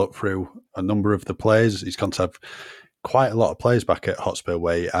chance to look through a number of the players. He's going to have quite a lot of players back at Hotspur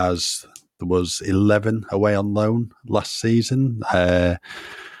Way, as there was 11 away on loan last season.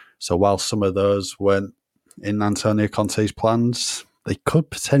 So while some of those weren't in Antonio Conte's plans, they could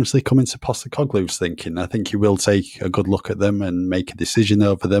potentially come into Postecoglou's thinking. I think he will take a good look at them and make a decision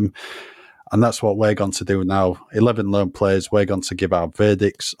over them. And that's what we're going to do now. 11 loan players, we're going to give our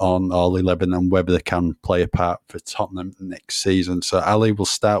verdicts on all 11 and whether they can play a part for Tottenham next season. So, Ali, we'll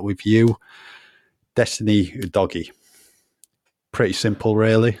start with you. Destiny Udogie. Pretty simple,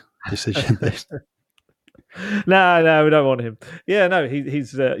 really, decision. No, we don't want him. Yeah, no,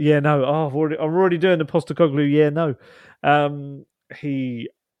 he's no. Oh, I'm already doing the Postecoglou. Yeah, no. He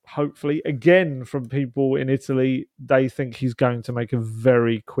hopefully, again, from people in Italy, they think he's going to make a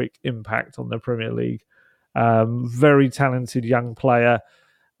very quick impact on the Premier League. Very talented young player.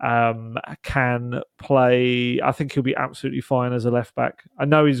 Can play. I think he'll be absolutely fine as a left back. I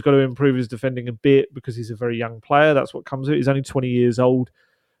know he's got to improve his defending a bit because he's a very young player. That's what comes with it. He's only 20 years old.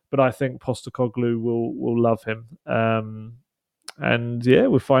 But I think Postecoglou will love him. And yeah,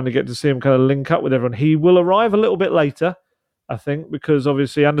 we'll finally get to see him kind of link up with everyone. He will arrive a little bit later, I think, because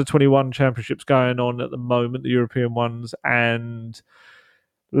obviously under-21 championships going on at the moment, the European ones. And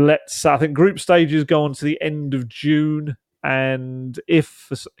I think group stages go on to the end of June. And if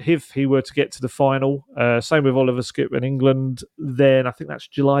he were to get to the final, same with Oliver Skipp in England, then I think that's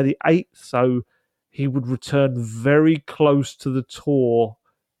July the 8th. So he would return very close to the tour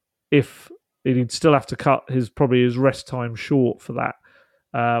if he'd still have to cut his rest time short for that.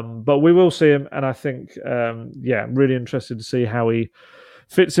 But we will see him, and I think, I'm really interested to see how he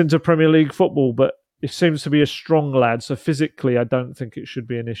fits into Premier League football, but he seems to be a strong lad, so physically I don't think it should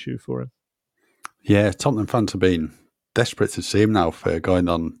be an issue for him. Yeah, Tottenham fans have been desperate to see him now for going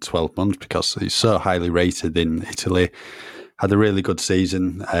on 12 months because he's so highly rated in Italy. Had a really good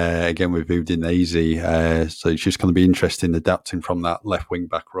season, again with Udinese, so it's just going to be interesting adapting from that left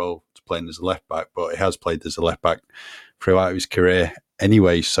wing-back role to playing as a left-back, but he has played as a left-back throughout his career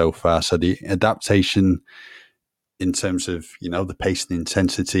anyway so far, so the adaptation in terms of, the pace and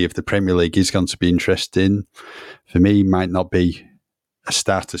intensity of the Premier League is going to be interesting. For me, might not be a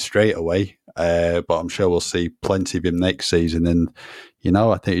starter straight away, but I'm sure we'll see plenty of him next season, and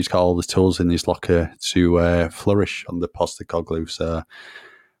I think he's got all the tools in his locker to flourish under Postecoglou. So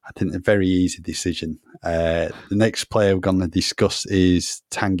I think a very easy decision. The next player we're going to discuss is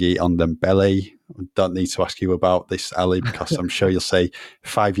Tanguy Ndombele. I don't need to ask you about this, Ali, because I'm sure you'll say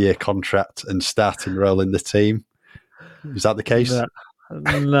 5-year contract and starting role in the team. Is that the case?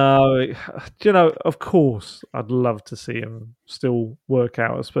 No. Of course, I'd love to see him still work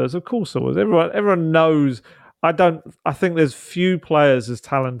out at Spurs. Of course I was. Everyone knows. I think there's few players as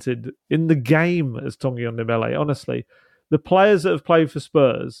talented in the game as Tanguy Ndombele. Honestly, the players that have played for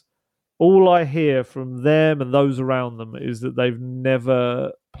Spurs, all I hear from them and those around them is that they've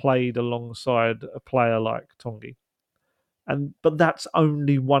never played alongside a player like Tanguy. But that's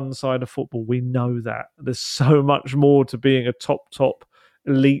only one side of football. We know that. There's so much more to being a top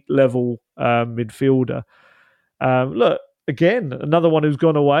elite level midfielder. Look, again, another one who's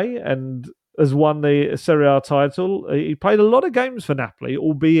gone away and has won the Serie A title. He played a lot of games for Napoli,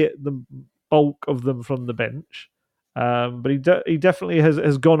 albeit the bulk of them from the bench. But he definitely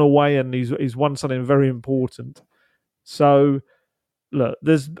has gone away and he's won something very important. So, look,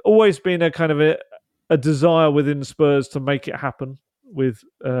 there's always been a kind of a desire within Spurs to make it happen with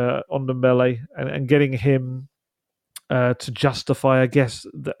Ndombele and getting him to justify, I guess,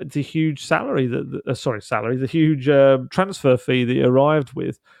 the huge salary, the huge transfer fee that he arrived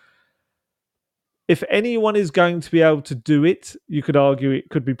with. If anyone is going to be able to do it, you could argue it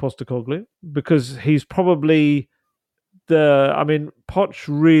could be Postecoglou because he's probably Poch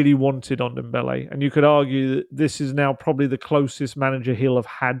really wanted Ndombele, and you could argue that this is now probably the closest manager he'll have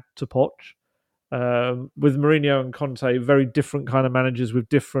had to Poch. With Mourinho and Conte, very different kind of managers with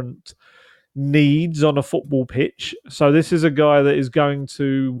different needs on a football pitch. So this is a guy that is going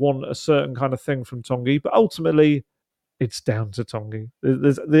to want a certain kind of thing from Tanguy, but ultimately it's down to Tanguy.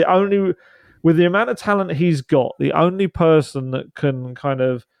 With the amount of talent he's got, the only person that can kind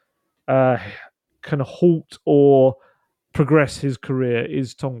of can halt or progress his career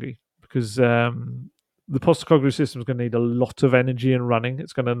is Tanguy, because the Postecoglou system is going to need a lot of energy and running.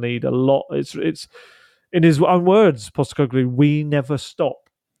 It's going to need a lot. It's in his own words, Postecoglou, we never stop.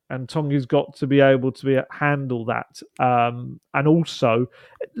 And Tonguy's got to be able to handle that. And also,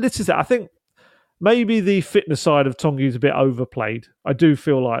 I think maybe the fitness side of Tanguy is a bit overplayed. I do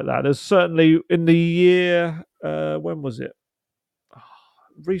feel like that. There's certainly in the year, when was it?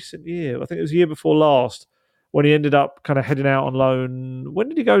 Recent year. I think it was the year before last when he ended up kind of heading out on loan. When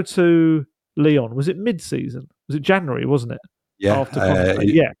did he go to Lyon? Was it mid-season? Was it January, wasn't it? Yeah. After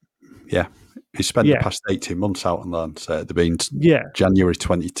Yeah. He spent the past 18 months out on loan. So it'd been January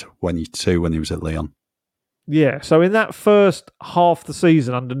 2022 when he was at Lyon. Yeah, so in that first half the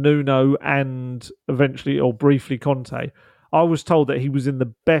season under Nuno and eventually or briefly Conte, I was told that he was in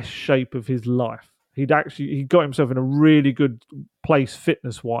the best shape of his life. He got himself in a really good place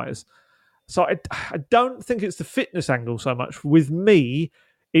fitness wise. So I don't think it's the fitness angle so much. With me,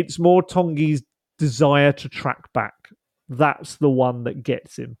 it's more Tanguy's desire to track back. That's the one that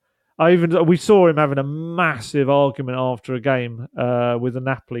gets him. We saw him having a massive argument after a game with the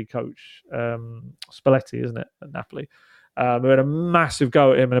Napoli coach, Spalletti, isn't it, at Napoli? We had a massive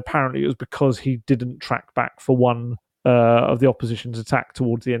go at him, and apparently it was because he didn't track back for one of the opposition's attack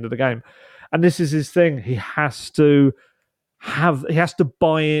towards the end of the game. And this is his thing. He has to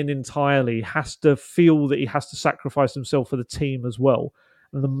buy in entirely. He has to feel that he has to sacrifice himself for the team as well.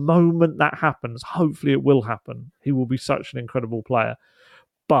 And the moment that happens, hopefully it will happen, he will be such an incredible player.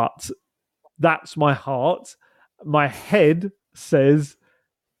 But that's my heart. My head says,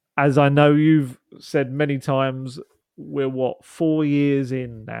 as I know you've said many times, we're 4 years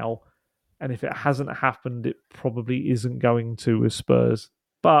in now. And if it hasn't happened, it probably isn't going to with Spurs.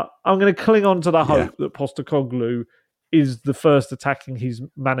 But I'm going to cling on to the hope that Postecoglou is the first attacking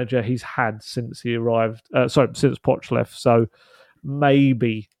manager he's had since he arrived. Since Poch left. So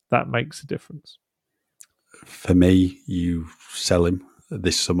maybe that makes a difference. For me, you sell him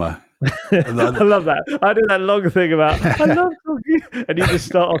this summer. I love that. I do that long thing about I love Tanguy, and you just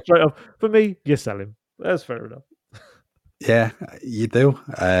start off straight off. For me, you sell him. That's fair enough. Yeah, you do.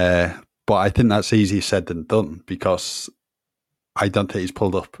 But I think that's easier said than done, because I don't think he's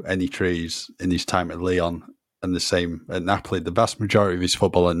pulled up any trees in his time at Lyon, and the same at Napoli. The vast majority of his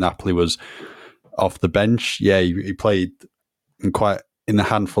football at Napoli was off the bench. Yeah, he played in a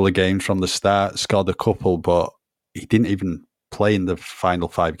handful of games from the start, scored a couple, but he didn't even play in the final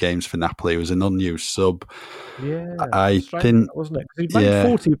 5 games for Napoli. It was an unused sub. Yeah, I think, wasn't it? Because he made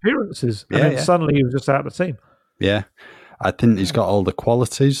 40 appearances, and then suddenly he was just out of the team. Yeah, I think he's got all the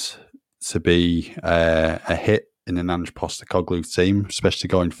qualities to be a hit in an Ange Postecoglou team, especially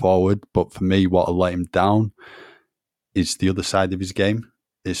going forward. But for me, what will let him down is the other side of his game.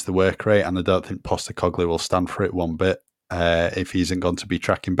 It's the work rate, and I don't think Postecoglou will stand for it one bit. If he isn't going to be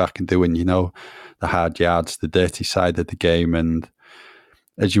tracking back and doing, the hard yards, the dirty side of the game. And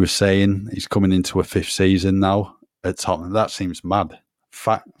as you were saying, he's coming into a 5th season now at Tottenham. That seems mad.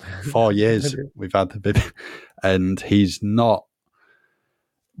 4 years we've had the bit, and he's not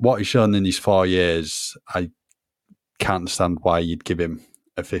what he's shown in his 4 years. I can't understand why you'd give him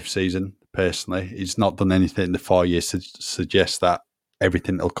a 5th season. Personally, he's not done anything in the 4 years to suggest that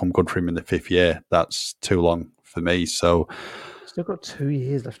everything will come good for him in the 5th year. That's too long for me. So still got 2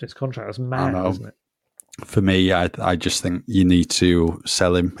 years left in his contract. That's mad, isn't it? For me, I just think you need to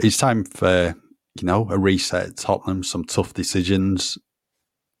sell him. It's time for a reset at Tottenham, some tough decisions.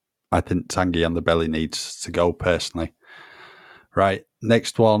 I think Tanguy and Ndombele needs to go, personally. Right,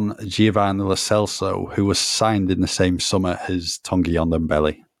 next one, Giovanni Lo Celso, who was signed in the same summer as Tanguy and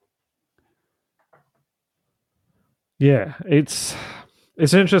Ndombele. Yeah, it's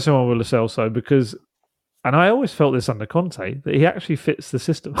an interesting one with Lo Celso because, and I always felt this under Conte, that he actually fits the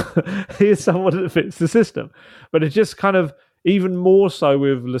system. He is someone that fits the system. But it just kind of, even more so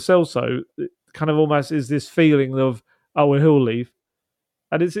with Lo Celso, it kind of almost is this feeling of, oh, well, he'll leave.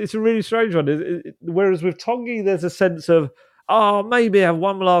 And it's a really strange one. Whereas with Tanguy, there's a sense of, oh, maybe have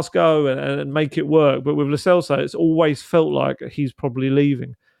one last go and make it work. But with Lo Celso, it's always felt like he's probably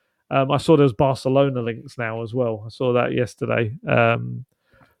leaving. I saw those Barcelona links now as well. I saw that yesterday.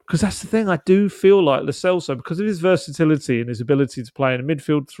 Because that's the thing, I do feel like Lo Celso, because of his versatility and his ability to play in a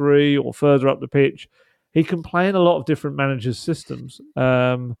midfield 3 or further up the pitch, he can play in a lot of different managers' systems.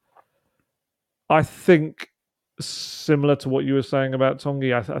 I think, similar to what you were saying about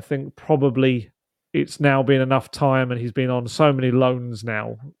Tanguy, I think probably it's now been enough time and he's been on so many loans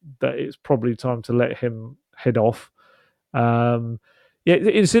now that it's probably time to let him head off. Yeah,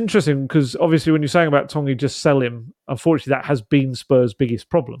 it's interesting because obviously when you're saying about Tanguy, just sell him, unfortunately that has been Spurs' biggest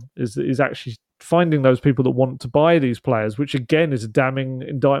problem, is actually finding those people that want to buy these players, which again is a damning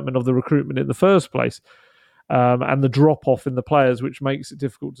indictment of the recruitment in the first place, and the drop-off in the players, which makes it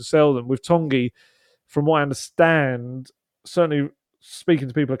difficult to sell them. With Tanguy, from what I understand, certainly speaking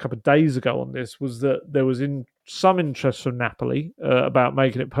to people a couple of days ago on this, was that there was some interest from Napoli about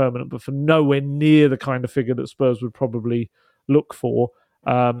making it permanent, but for nowhere near the kind of figure that Spurs would probably look for.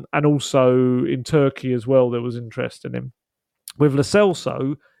 And also in Turkey as well, there was interest in him. With Lo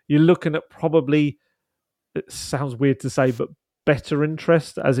Celso, you're looking at probably, it sounds weird to say, but better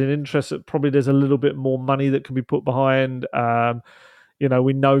interest, as in interest that probably there's a little bit more money that can be put behind.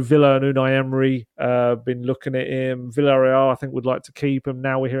 We know Villa and Unai Emery been looking at him. Villarreal, I think, would like to keep him.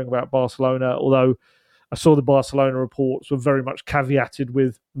 Now we're hearing about Barcelona, although I saw the Barcelona reports were very much caveated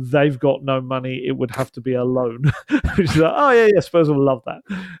with they've got no money, it would have to be a loan. Which is like, oh yeah, Spurs will love that.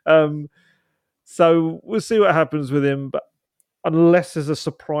 So we'll see what happens with him, but unless there's a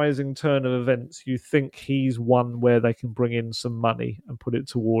surprising turn of events, you think he's one where they can bring in some money and put it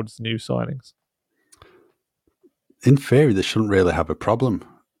towards new signings? In theory, they shouldn't really have a problem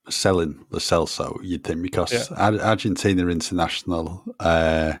selling Lo Celso, you'd think, because Argentina international,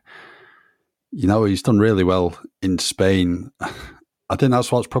 he's done really well in Spain. I think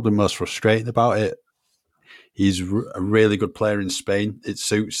that's what's probably most frustrating about it. He's a really good player in Spain. It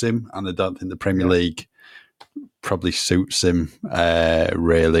suits him, and I don't think the Premier League probably suits him,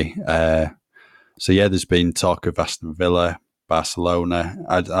 really. So, there's been talk of Aston Villa, Barcelona.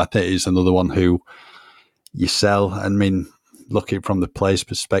 I think he's another one who you sell. I mean, look at it from the player's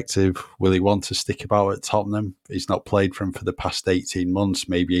perspective. Will he want to stick about at Tottenham? He's not played for him for the past 18 months.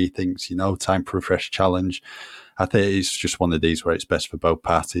 Maybe he thinks, time for a fresh challenge. I think it's just one of these where it's best for both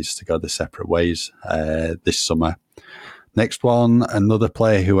parties to go their separate ways this summer. Next one, another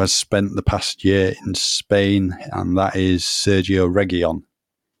player who has spent the past year in Spain, and that is Sergio Reguilon.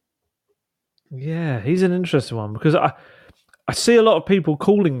 Yeah, he's an interesting one because I see a lot of people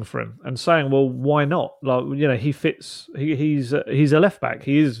calling for him and saying, "Well, why not? Like, he fits. He's a left back.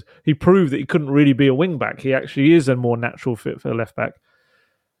 He proved that he couldn't really be a wing back. He actually is a more natural fit for a left back."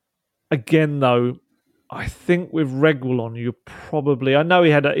 Again, though, I think with Reguilon, I know he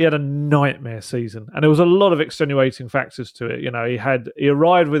had a nightmare season, and there was a lot of extenuating factors to it. He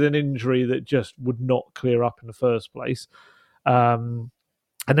arrived with an injury that just would not clear up in the first place, and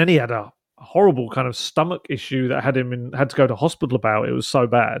then he had a horrible kind of stomach issue that had to go to hospital about. It was so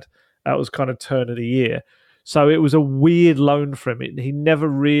bad. That was kind of turn of the year. So it was a weird loan for him. He never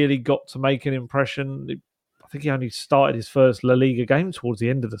really got to make an impression. I think he only started his first La Liga game towards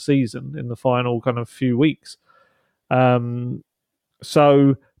the end of the season in the final kind of few weeks. But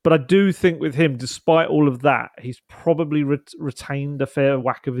I do think with him, despite all of that, he's probably retained a fair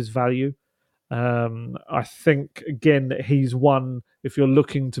whack of his value. I think, again, that he's one, if you're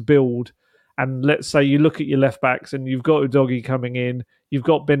looking to build, and let's say you look at your left backs and you've got Udogie coming in, you've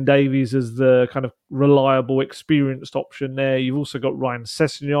got Ben Davies as the kind of reliable, experienced option there. You've also got Ryan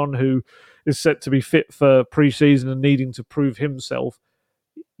Sessegnon, who is set to be fit for pre-season and needing to prove himself.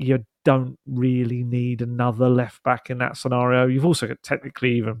 You don't really need another left back in that scenario. You've also got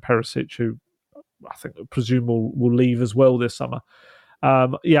technically even Perisic, who I think presume will leave as well this summer. I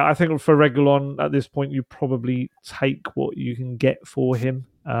think for Reguilon at this point, you probably take what you can get for him.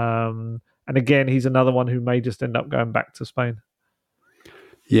 And again, he's another one who may just end up going back to Spain.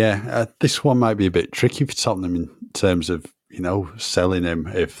 Yeah, this one might be a bit tricky for Tottenham in terms of, selling him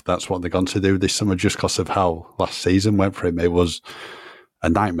if that's what they're going to do this summer, just because of how last season went for him. It was a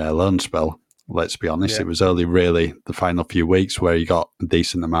nightmare loan spell, let's be honest. Yeah. It was only really the final few weeks where he got a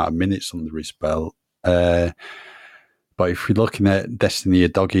decent amount of minutes under his belt. But if you're looking at Destiny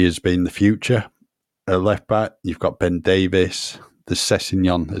Udogie as being the future at left back, you've got Ben Davies, there's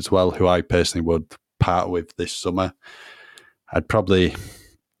Sessegnon as well, who I personally would part with this summer. I'd probably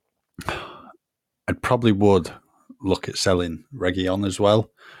would look at selling Reguilon as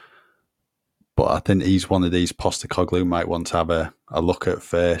well. But I think he's one of these Postecoglou might want to have a look at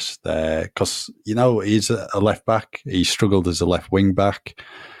first. Because, he's a left back. He struggled as a left wing back.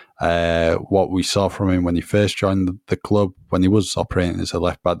 What we saw from him when he first joined the club, when he was operating as a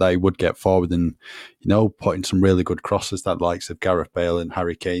left back, that he would get forward and, putting some really good crosses that likes of Gareth Bale and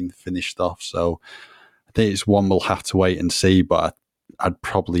Harry Kane finished off. So I think it's one we'll have to wait and see, but I'd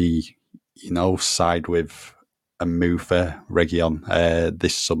probably, side with a move for Reguilon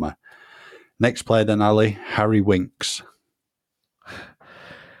this summer. Next player then, Ali, Harry Winks.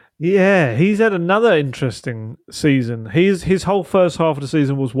 Yeah, he's had another interesting season. His whole first half of the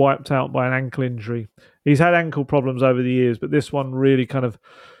season was wiped out by an ankle injury. He's had ankle problems over the years, but this one really kind of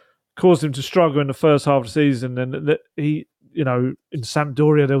caused him to struggle in the first half of the season. And he, in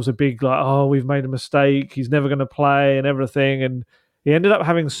Sampdoria, there was a big we've made a mistake. He's never going to play and everything. And he ended up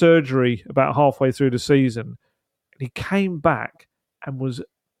having surgery about halfway through the season. And he came back and was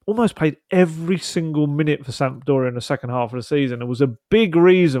almost played every single minute for Sampdoria in the second half of the season. It was a big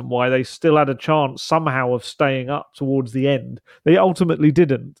reason why they still had a chance somehow of staying up towards the end. They ultimately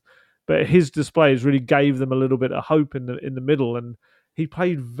didn't, but his displays really gave them a little bit of hope in the middle, and he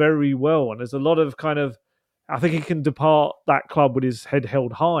played very well. And there's a lot of I think he can depart that club with his head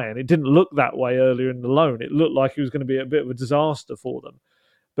held high, and it didn't look that way earlier in the loan. It looked like he was going to be a bit of a disaster for them.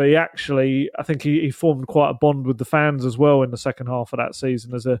 But I think he formed quite a bond with the fans as well in the second half of that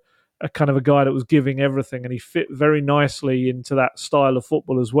season as a kind of a guy that was giving everything, and he fit very nicely into that style of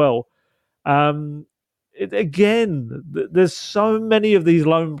football as well. there's so many of these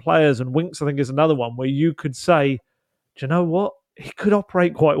lone players, and Winks, I think, is another one where you could say, do you know what? He could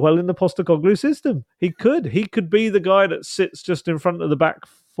operate quite well in the Postecoglou system. He could be the guy that sits just in front of the back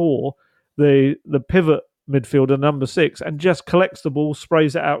four, the pivot midfielder, number 6, and just collects the ball,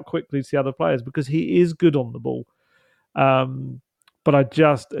 sprays it out quickly to the other players, because he is good on the ball. But I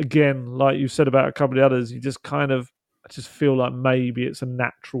just, again, like you said about a couple of the others, I just feel like maybe it's a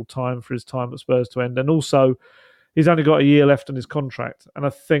natural time for his time at Spurs to end. And also, he's only got a year left on his contract. And I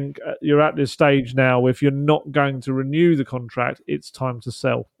think you're at this stage now, if you're not going to renew the contract, it's time to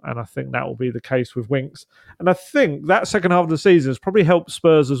sell. And I think that will be the case with Winks. And I think that second half of the season has probably helped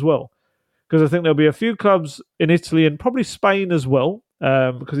Spurs as well, because I think there'll be a few clubs in Italy and probably Spain as well,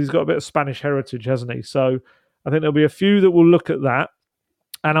 because he's got a bit of Spanish heritage, hasn't he? So I think there'll be a few that will look at that.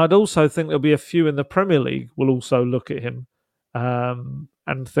 And I'd also think there'll be a few in the Premier League will also look at him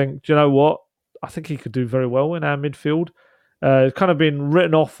and think, do you know what? I think he could do very well in our midfield. It's kind of been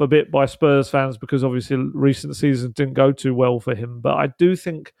written off a bit by Spurs fans because obviously recent seasons didn't go too well for him. But I do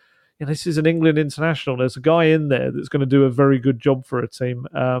think this is an England international. There's a guy in there that's going to do a very good job for a team.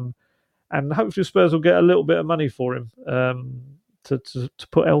 And hopefully Spurs will get a little bit of money for him to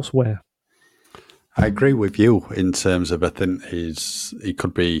put elsewhere. I agree with you in terms of I think he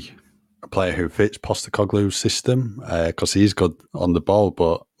could be a player who fits Postecoglou's system because he's good on the ball.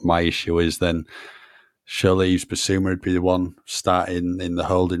 But my issue is then surely Bissouma would be the one starting in the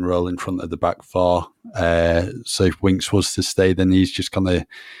holding role in front of the back four. So if Winks was to stay, then he's just going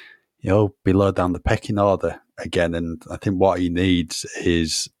to be low down the pecking order again. And I think what he needs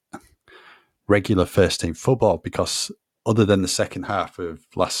is regular first team football, because other than the second half of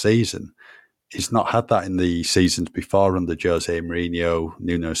last season, he's not had that in the seasons before under Jose Mourinho,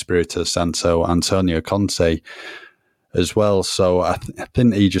 Nuno Espirito Santo, Antonio Conte as well. So I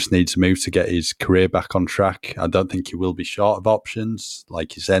think he just needs to move to get his career back on track. I don't think he will be short of options.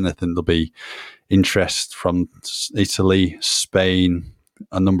 Like you said, I think there'll be interest from Italy, Spain,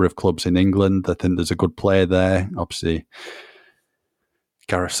 a number of clubs in England. I think there's a good player there. Obviously,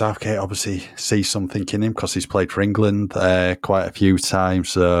 Gareth Southgate obviously sees something in him because he's played for England quite a few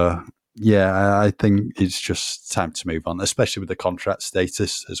times. Yeah, I think it's just time to move on, especially with the contract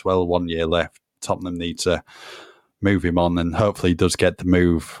status as well. 1 year left. Tottenham need to move him on, and hopefully he does get the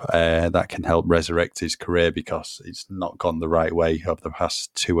move that can help resurrect his career, because it's not gone the right way over the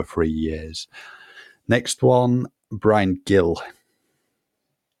past 2 or 3 years. Next one, Brian Gill.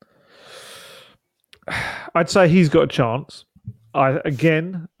 I'd say he's got a chance. I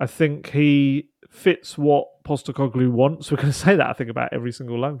think he fits what Postecoglou wants. We're going to say that, I think, about every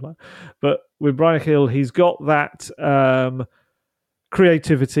single loan player. But with Brian Hill, he's got that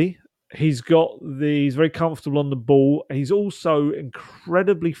creativity. He's very comfortable on the ball. He's also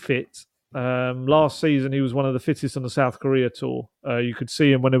incredibly fit. Last season, he was one of the fittest on the South Korea tour. You could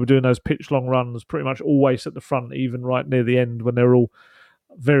see him when they were doing those pitch-long runs, pretty much always at the front, even right near the end when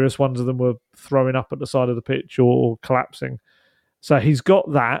various ones of them were throwing up at the side of the pitch or collapsing. So he's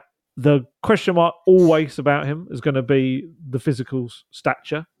got that. The question mark always about him is going to be the physical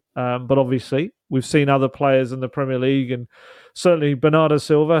stature. But obviously, we've seen other players in the Premier League, and certainly Bernardo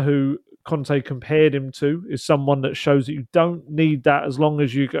Silva, who Conte compared him to, is someone that shows that you don't need that as long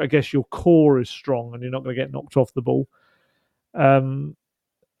as your core is strong and you're not going to get knocked off the ball. And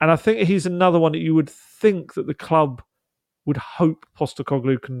I think he's another one that you would think that the club would hope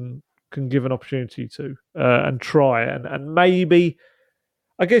Postecoglou can give an opportunity to and try. And maybe,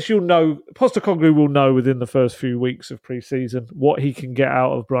 I guess Postecoglou will know within the first few weeks of pre-season what he can get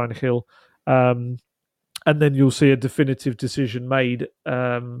out of Brian Hill. And then you'll see a definitive decision made.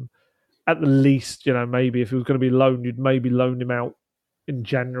 At the least, maybe if he was going to be loaned, you'd maybe loan him out in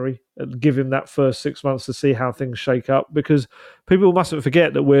January and give him that first 6 months to see how things shake up. Because people mustn't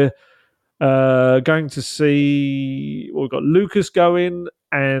forget that we're going to see, we've got Lucas going,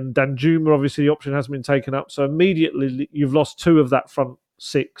 and Danjuma, obviously the option hasn't been taken up. So immediately you've lost 2 of that front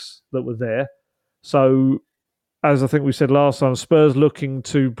 6 that were there. So as I think we said last time, Spurs looking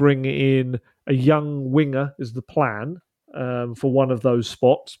to bring in a young winger is the plan for one of those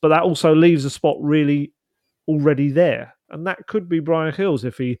spots. But that also leaves a spot really already there. And that could be Brian Hills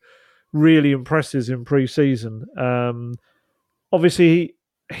if he really impresses in pre-season. Obviously,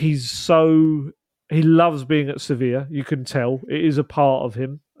 he loves being at Sevilla. You can tell it is a part of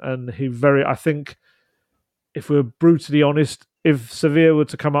him, and I think, if we're brutally honest, if Sevilla were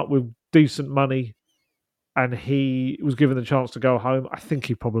to come up with decent money and he was given the chance to go home, I think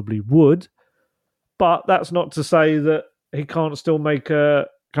he probably would. But that's not to say that he can't still make a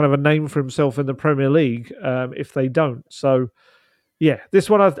kind of a name for himself in the Premier League if they don't. So, Yeah, this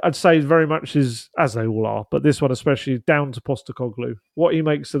one I'd say very much is, as they all are, but this one especially down to Postecoglou. What he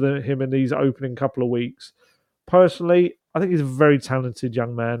makes of him in these opening couple of weeks. Personally, I think he's a very talented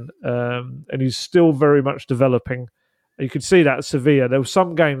young man, and he's still very much developing. You could see that at Sevilla. There were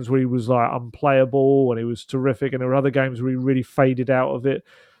some games where he was like unplayable and he was terrific, and there were other games where he really faded out of it.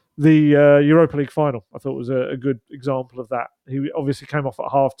 The Europa League final, I thought, was a good example of that. He obviously came off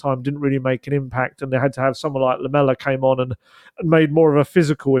at half-time, didn't really make an impact, and they had to have someone like Lamela came on and made more of a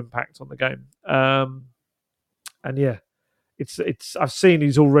physical impact on the game. And yeah, it's. I've seen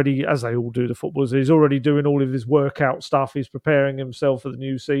he's already, as they all do, the footballers, he's already doing all of his workout stuff. He's preparing himself for the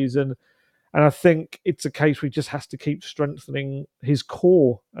new season. And I think it's a case where he just has to keep strengthening his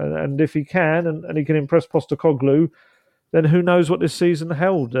core. And if he can, and he can impress Postecoglou, then who knows what this season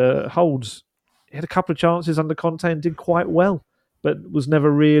holds. He had a couple of chances under Conte and did quite well, but was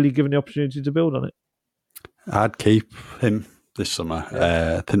never really given the opportunity to build on it. I'd keep him this summer.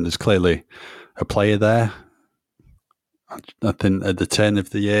 I think there's clearly a player there. I think at the turn of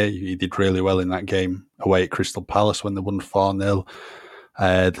the year, he did really well in that game away at Crystal Palace when they won 4-0.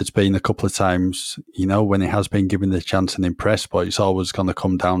 There's been a couple of times, when he has been given the chance and impressed, but it's always going to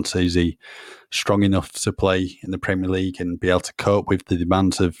come down to, is he strong enough to play in the Premier League and be able to cope with the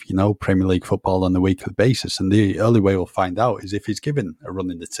demands of, Premier League football on a weekly basis? And the only way we'll find out is if he's given a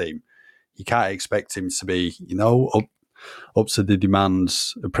run in the team. You can't expect him to be, up to the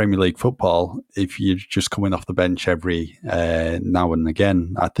demands of Premier League football if you're just coming off the bench every now and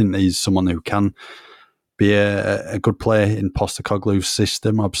again. I think he's someone who can be a good player in Postecoglou's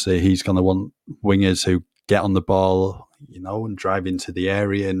system. Obviously, he's going to want wingers who get on the ball, and drive into the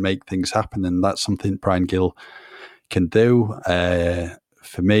area and make things happen. And that's something Brian Gill can do.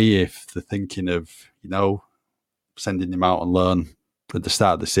 For me, if they're thinking of, sending him out on loan at the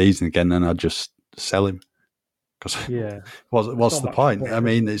start of the season again, then I'd just sell him. Because what's the point? I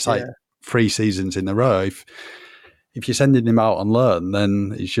mean, it's like 3 seasons in a row. If you're sending him out on loan,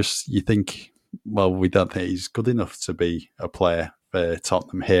 then it's just, you think, well, we don't think he's good enough to be a player for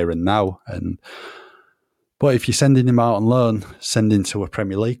Tottenham here and now. But if you're sending him out on loan, send him to a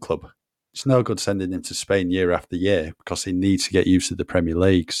Premier League club. It's no good sending him to Spain year after year because he needs to get used to the Premier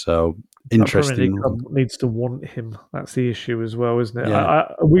League. So interesting. Premier League club needs to want him. That's the issue as well, isn't it? Yeah.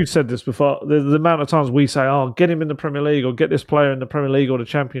 We've said this before. The amount of times we say, get him in the Premier League or get this player in the Premier League or the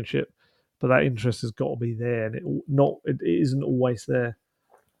Championship. But that interest has got to be there, and it isn't always there.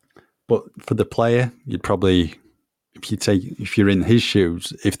 But for the player, you'd probably, if you're in his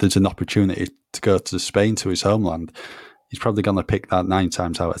shoes, if there's an opportunity to go to Spain, to his homeland, he's probably going to pick that 9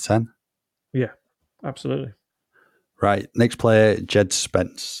 times out of 10. Yeah, absolutely. Right, next player, Jed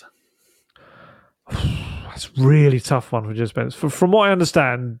Spence. That's a really tough one for Jed Spence. From what I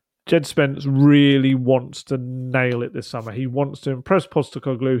understand, Jed Spence really wants to nail it this summer. He wants to impress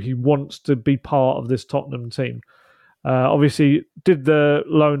Postecoglou. He wants to be part of this Tottenham team. Obviously, did the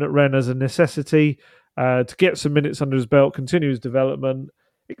loan at Rennes as a necessity to get some minutes under his belt, continue his development.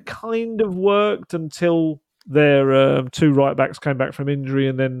 It kind of worked until their 2 right-backs came back from injury,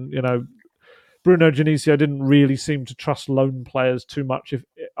 and then, Bruno Genesio didn't really seem to trust loan players too much,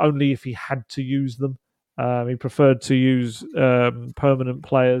 only if he had to use them. He preferred to use permanent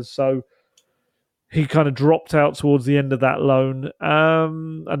players, so he kind of dropped out towards the end of that loan,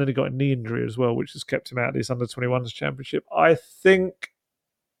 and then he got a knee injury as well, which has kept him out of this under-21s championship. I think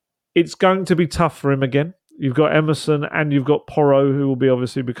it's going to be tough for him again. You've got Emerson and you've got Porro, who will be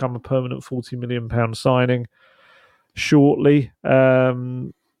obviously become a permanent £40 million signing shortly.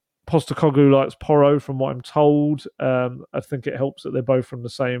 Postecoglou likes Porro, from what I'm told. I think it helps that they're both from the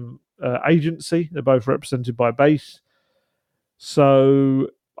same agency. They're both represented by Base. So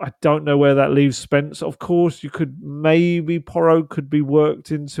I don't know where that leaves Spence. Of course, Porro could be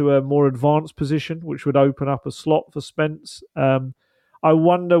worked into a more advanced position, which would open up a slot for Spence. I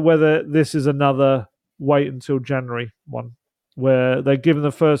wonder whether this is another wait until January one, where they're given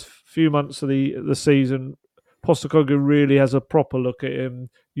the first few months of the season. Postecoglou really has a proper look at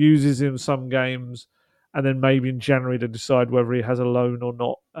him, uses him some games, and then maybe in January to decide whether he has a loan or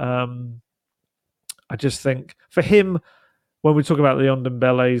not. I just think for him, when we talk about the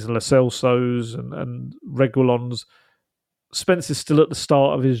Ndombeles and Lo Celsos and Reguilons, Spence is still at the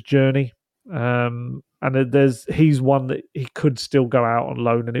start of his journey. And he's one that he could still go out on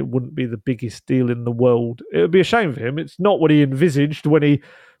loan, and it wouldn't be the biggest deal in the world. It would be a shame for him. It's not what he envisaged when he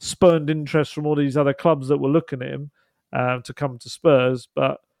spurned interest from all these other clubs that were looking at him to come to Spurs.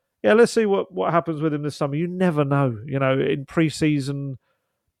 But yeah, let's see what happens with him this summer. You never know. In pre-season,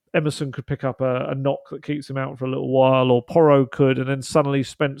 Emerson could pick up a knock that keeps him out for a little while, or Porro could, and then suddenly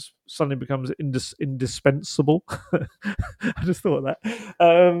Spence suddenly becomes indispensable. I just thought of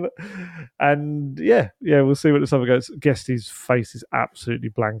that. And we'll see what the summer goes. Guesty's face is absolutely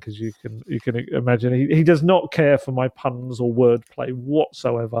blank, as you can imagine. He does not care for my puns or wordplay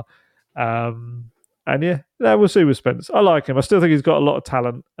whatsoever. And we'll see with Spence. I like him. I still think he's got a lot of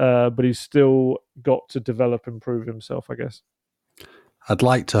talent, but he's still got to develop and prove himself, I guess. I'd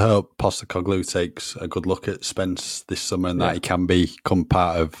like to hope Postecoglou takes a good look at Spence this summer and that he can become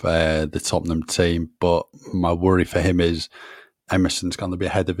part of the Tottenham team. But my worry for him is Emerson's going to be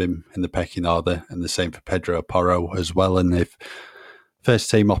ahead of him in the pecking order, and the same for Pedro Porro as well. And if first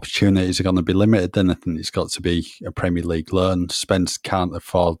team opportunities are going to be limited, then I think it's got to be a Premier League loan. Spence can't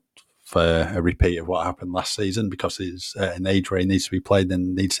afford for a repeat of what happened last season because he's at an age where he needs to be played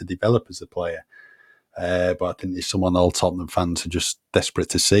and needs to develop as a player. But I think it's someone all Tottenham fans are just desperate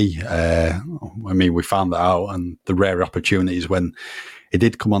to see. We found that out, and the rare opportunities when he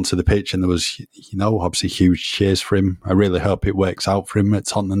did come onto the pitch and there was, obviously huge cheers for him. I really hope it works out for him at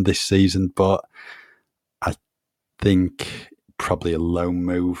Tottenham this season, but I think probably a loan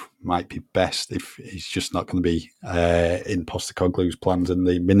move might be best if he's just not going to be in Postecoglou's plans and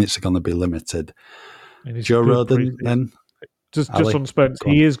the minutes are going to be limited. Joe Rodon then? Just on Spence,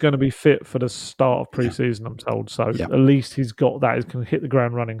 he is going to be fit for the start of pre-season, I'm told. So at least he's got that. He's going to hit the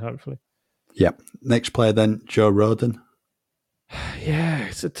ground running, hopefully. Yeah. Next player then, Joe Rodon. Yeah,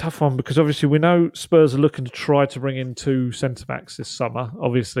 it's a tough one because obviously we know Spurs are looking to try to bring in 2 centre-backs this summer.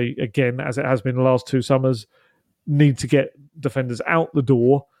 Obviously, again, as it has been the last 2 summers, need to get defenders out the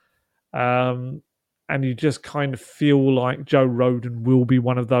door. And you just kind of feel like Joe Rodon will be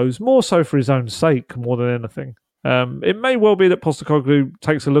one of those, more so for his own sake more than anything. It may well be that Postecoglou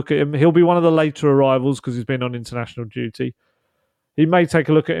takes a look at him. He'll be one of the later arrivals because he's been on international duty. He may take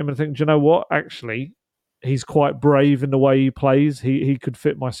a look at him and think, do you know what? Actually, he's quite brave in the way he plays. He could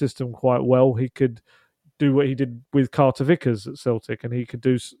fit my system quite well. He could do what he did with Carter Vickers at Celtic, and he could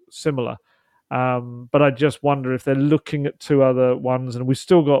do similar. But I just wonder if they're looking at 2 other ones, and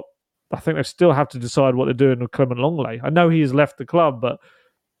I think they still have to decide what they're doing with Clement Longley. I know he has left the club, but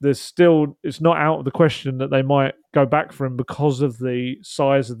it's not out of the question that they might go back for him because of the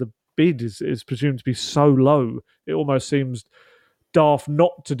size of the bid is presumed to be so low. It almost seems daft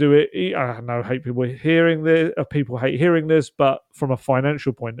not to do it. I know people hate hearing this, but from a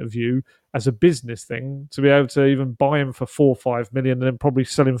financial point of view, as a business thing, to be able to even buy him for 4 or 5 million and then probably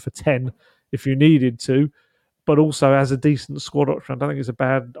sell him for 10 if you needed to, but also as a decent squad option, I don't think it's a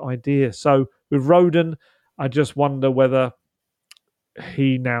bad idea. So with Rodon, I just wonder whether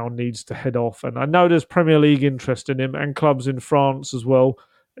he now needs to head off. And I know there's Premier League interest in him and clubs in France as well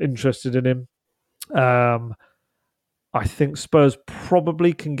interested in him. I think Spurs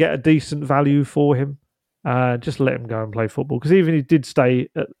probably can get a decent value for him. Just let him go and play football. Because even if he did stay,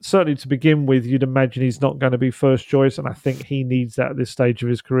 certainly to begin with, you'd imagine he's not going to be first choice. And I think he needs that at this stage of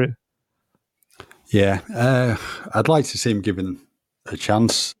his career. Yeah, I'd like to see him given a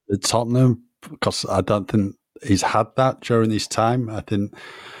chance at Tottenham because I don't think he's had that during his time. I think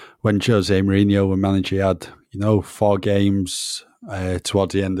when Jose Mourinho were manager, he had 4 games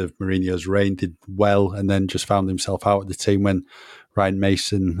towards the end of Mourinho's reign, did well, and then just found himself out of the team when Ryan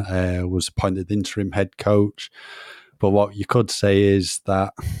Mason was appointed interim head coach. But what you could say is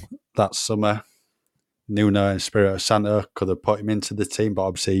that summer, Nuno and Espirito Santo could have put him into the team, but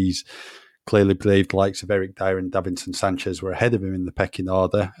obviously he's clearly believed the likes of Eric Dyer and Davinson Sanchez were ahead of him in the pecking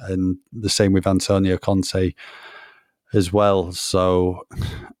order, and the same with Antonio Conte as well. So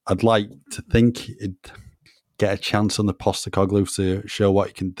I'd like to think he'd get a chance on the Postecoglou to show what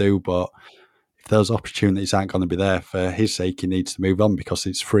he can do, but if those opportunities aren't going to be there for his sake, he needs to move on because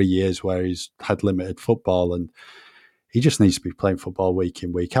it's 3 years where he's had limited football and he just needs to be playing football week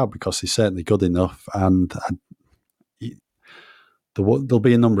in, week out because he's certainly good enough, and there'll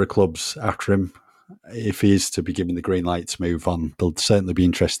be a number of clubs after him. If he is to be given the green light to move on, they'll certainly be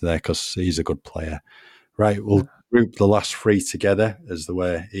interested there because he's a good player. Right, we'll group the last 3 together as the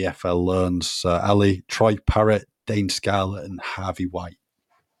way EFL learns. Ali, Troy Parrott, Dane Scarlett and Harvey White.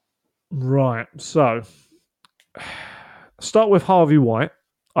 Right, so start with Harvey White.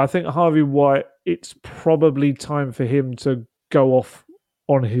 I think Harvey White, it's probably time for him to go off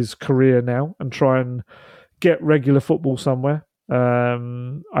on his career now and try and get regular football somewhere.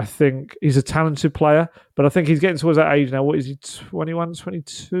 I think he's a talented player, but I think he's getting towards that age now. What is he, 21,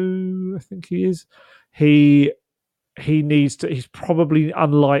 22? I think he is. He needs to, he's probably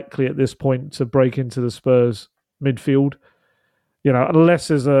unlikely at this point to break into the Spurs midfield. Unless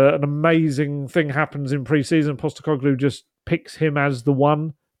there's an amazing thing happens in pre-season, Postecoglou just picks him as the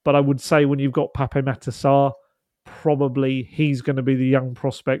one. But I would say when you've got Pape Matar, probably he's going to be the young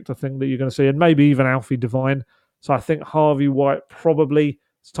prospect, I think, that you're going to see. And maybe even Alfie Devine. So I think Harvey White, probably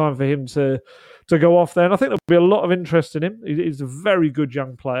it's time for him to go off there. And I think there'll be a lot of interest in him. He's a very good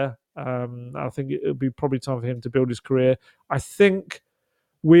young player. I think it'll be probably time for him to build his career. I think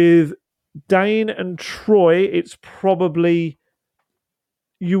with Dane and Troy, it's probably...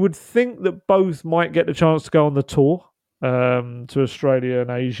 You would think that both might get the chance to go on the tour to Australia and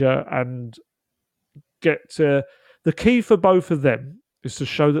Asia and get to... The key for both of them is to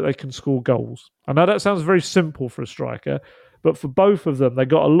show that they can score goals. I know that sounds very simple for a striker, but for both of them, they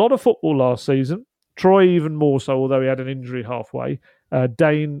got a lot of football last season. Troy even more so, although he had an injury halfway.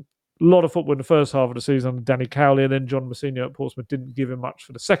 Dane, a lot of football in the first half of the season. Danny Cowley and then John Mousinho at Portsmouth didn't give him much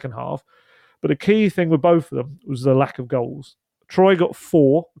for the second half. But the key thing with both of them was the lack of goals. Troy got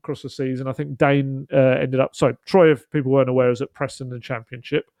 4 across the season. I think Dane ended up... Sorry, Troy, if people weren't aware, was at Preston in the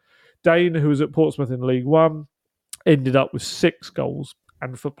Championship. Dane, who was at Portsmouth in League One, ended up with 6 goals.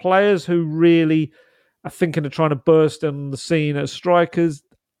 And for players who really are thinking of trying to burst on the scene as strikers,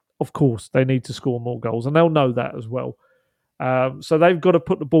 of course, they need to score more goals. And they'll know that as well. So they've got to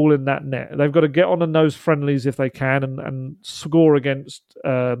put the ball in that net. They've got to get on in those friendlies if they can and score against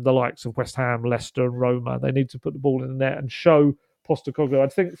the likes of West Ham, Leicester and Roma. They need to put the ball in the net and show Postecoglou. I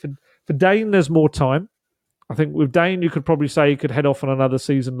think for Dane, there's more time. I think with Dane, you could probably say he could head off on another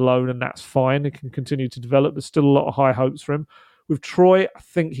season loan and that's fine. He can continue to develop. There's still a lot of high hopes for him. With Troy, I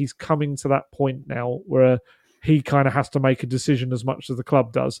think he's coming to that point now where he kind of has to make a decision as much as the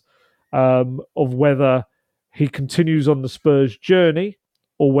club does of whether he continues on the Spurs journey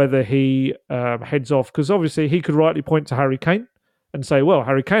or whether he heads off. Because obviously he could rightly point to Harry Kane and say, well,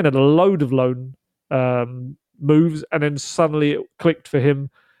 Harry Kane had a load of loan moves and then suddenly it clicked for him.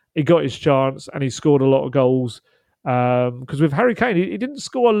 He got his chance and he scored a lot of goals. Because with Harry Kane, he didn't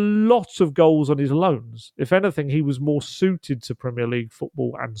score a lot of goals on his loans. If anything, he was more suited to Premier League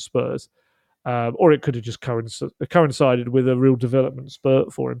football and Spurs. Or it could have just coincided with a real development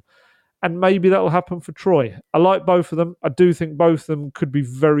spurt for him. And maybe that will happen for Troy. I like both of them. I do think both of them could be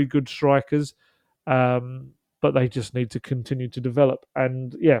very good strikers, but they just need to continue to develop.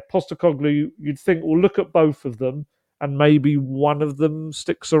 And yeah, Postecoglou, you'd think, will look at both of them and maybe one of them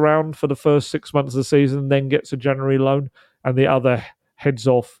sticks around for the first 6 months of the season, then gets a January loan, and the other heads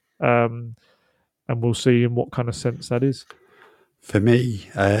off. And we'll see in what kind of sense that is. For me,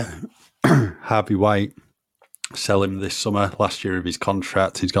 Harvey White, sell him this summer, last year of his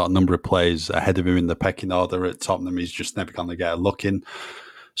contract. He's got a number of players ahead of him in the pecking order at Tottenham. He's just never going to get a look in.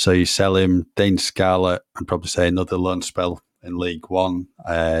 So you sell him. Dane Scarlett, I'd probably say another loan spell in League One.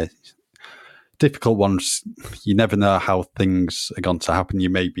 Difficult ones. You never know how things are going to happen.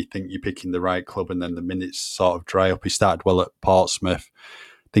 You maybe think you're picking the right club and then the minutes sort of dry up. He started well at Portsmouth.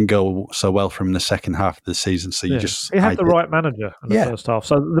 Didn't go so well from the second half of the season. So you just... He had the right manager in the first half.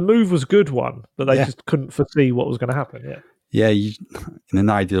 So the move was a good one, but they just couldn't foresee what was going to happen. Yeah, in an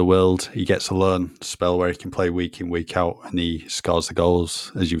ideal world, he gets a loan spell where he can play week in, week out, and he scores the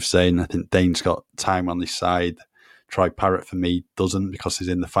goals, as you've seen. I think Dane's got time on his side. Troy Parrott, for me, doesn't, because he's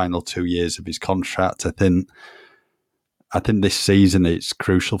in the final 2 years of his contract. I think this season it's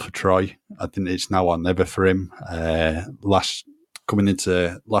crucial for Troy. I think it's now or never for him. Coming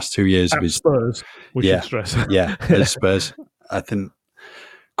into last 2 years of his Spurs, we should stress. At Spurs. I think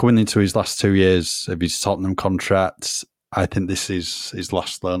coming into his last 2 years of his Tottenham contract, I think this is his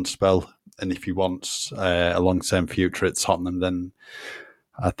last loan spell. And if he wants a long-term future at Tottenham, then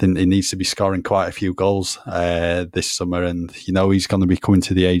I think he needs to be scoring quite a few goals this summer. And, he's going to be coming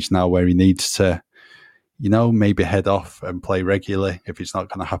to the age now where he needs to, maybe head off and play regularly if it's not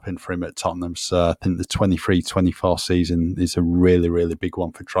going to happen for him at Tottenham. So I think the 23-24 season is a really, really big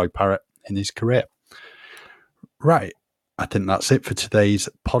one for Troy Parrott in his career. Right. I think that's it for today's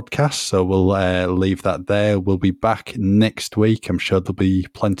podcast. So we'll leave that there. We'll be back next week. I'm sure there'll be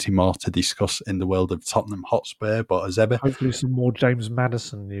plenty more to discuss in the world of Tottenham Hotspur. But as ever, hopefully some more James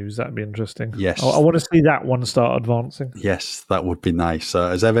Maddison news. That'd be interesting. Yes. I want to see that one start advancing. Yes, that would be nice. So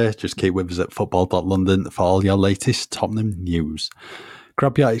as ever, just keep with us at football.london for all your latest Tottenham news.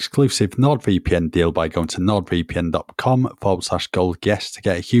 Grab your exclusive NordVPN deal by going to nordvpn.com/goldguest to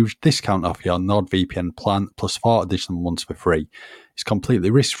get a huge discount off your NordVPN plan plus 4 additional months for free. It's completely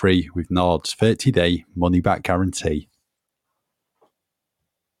risk-free with Nord's 30-day money-back guarantee.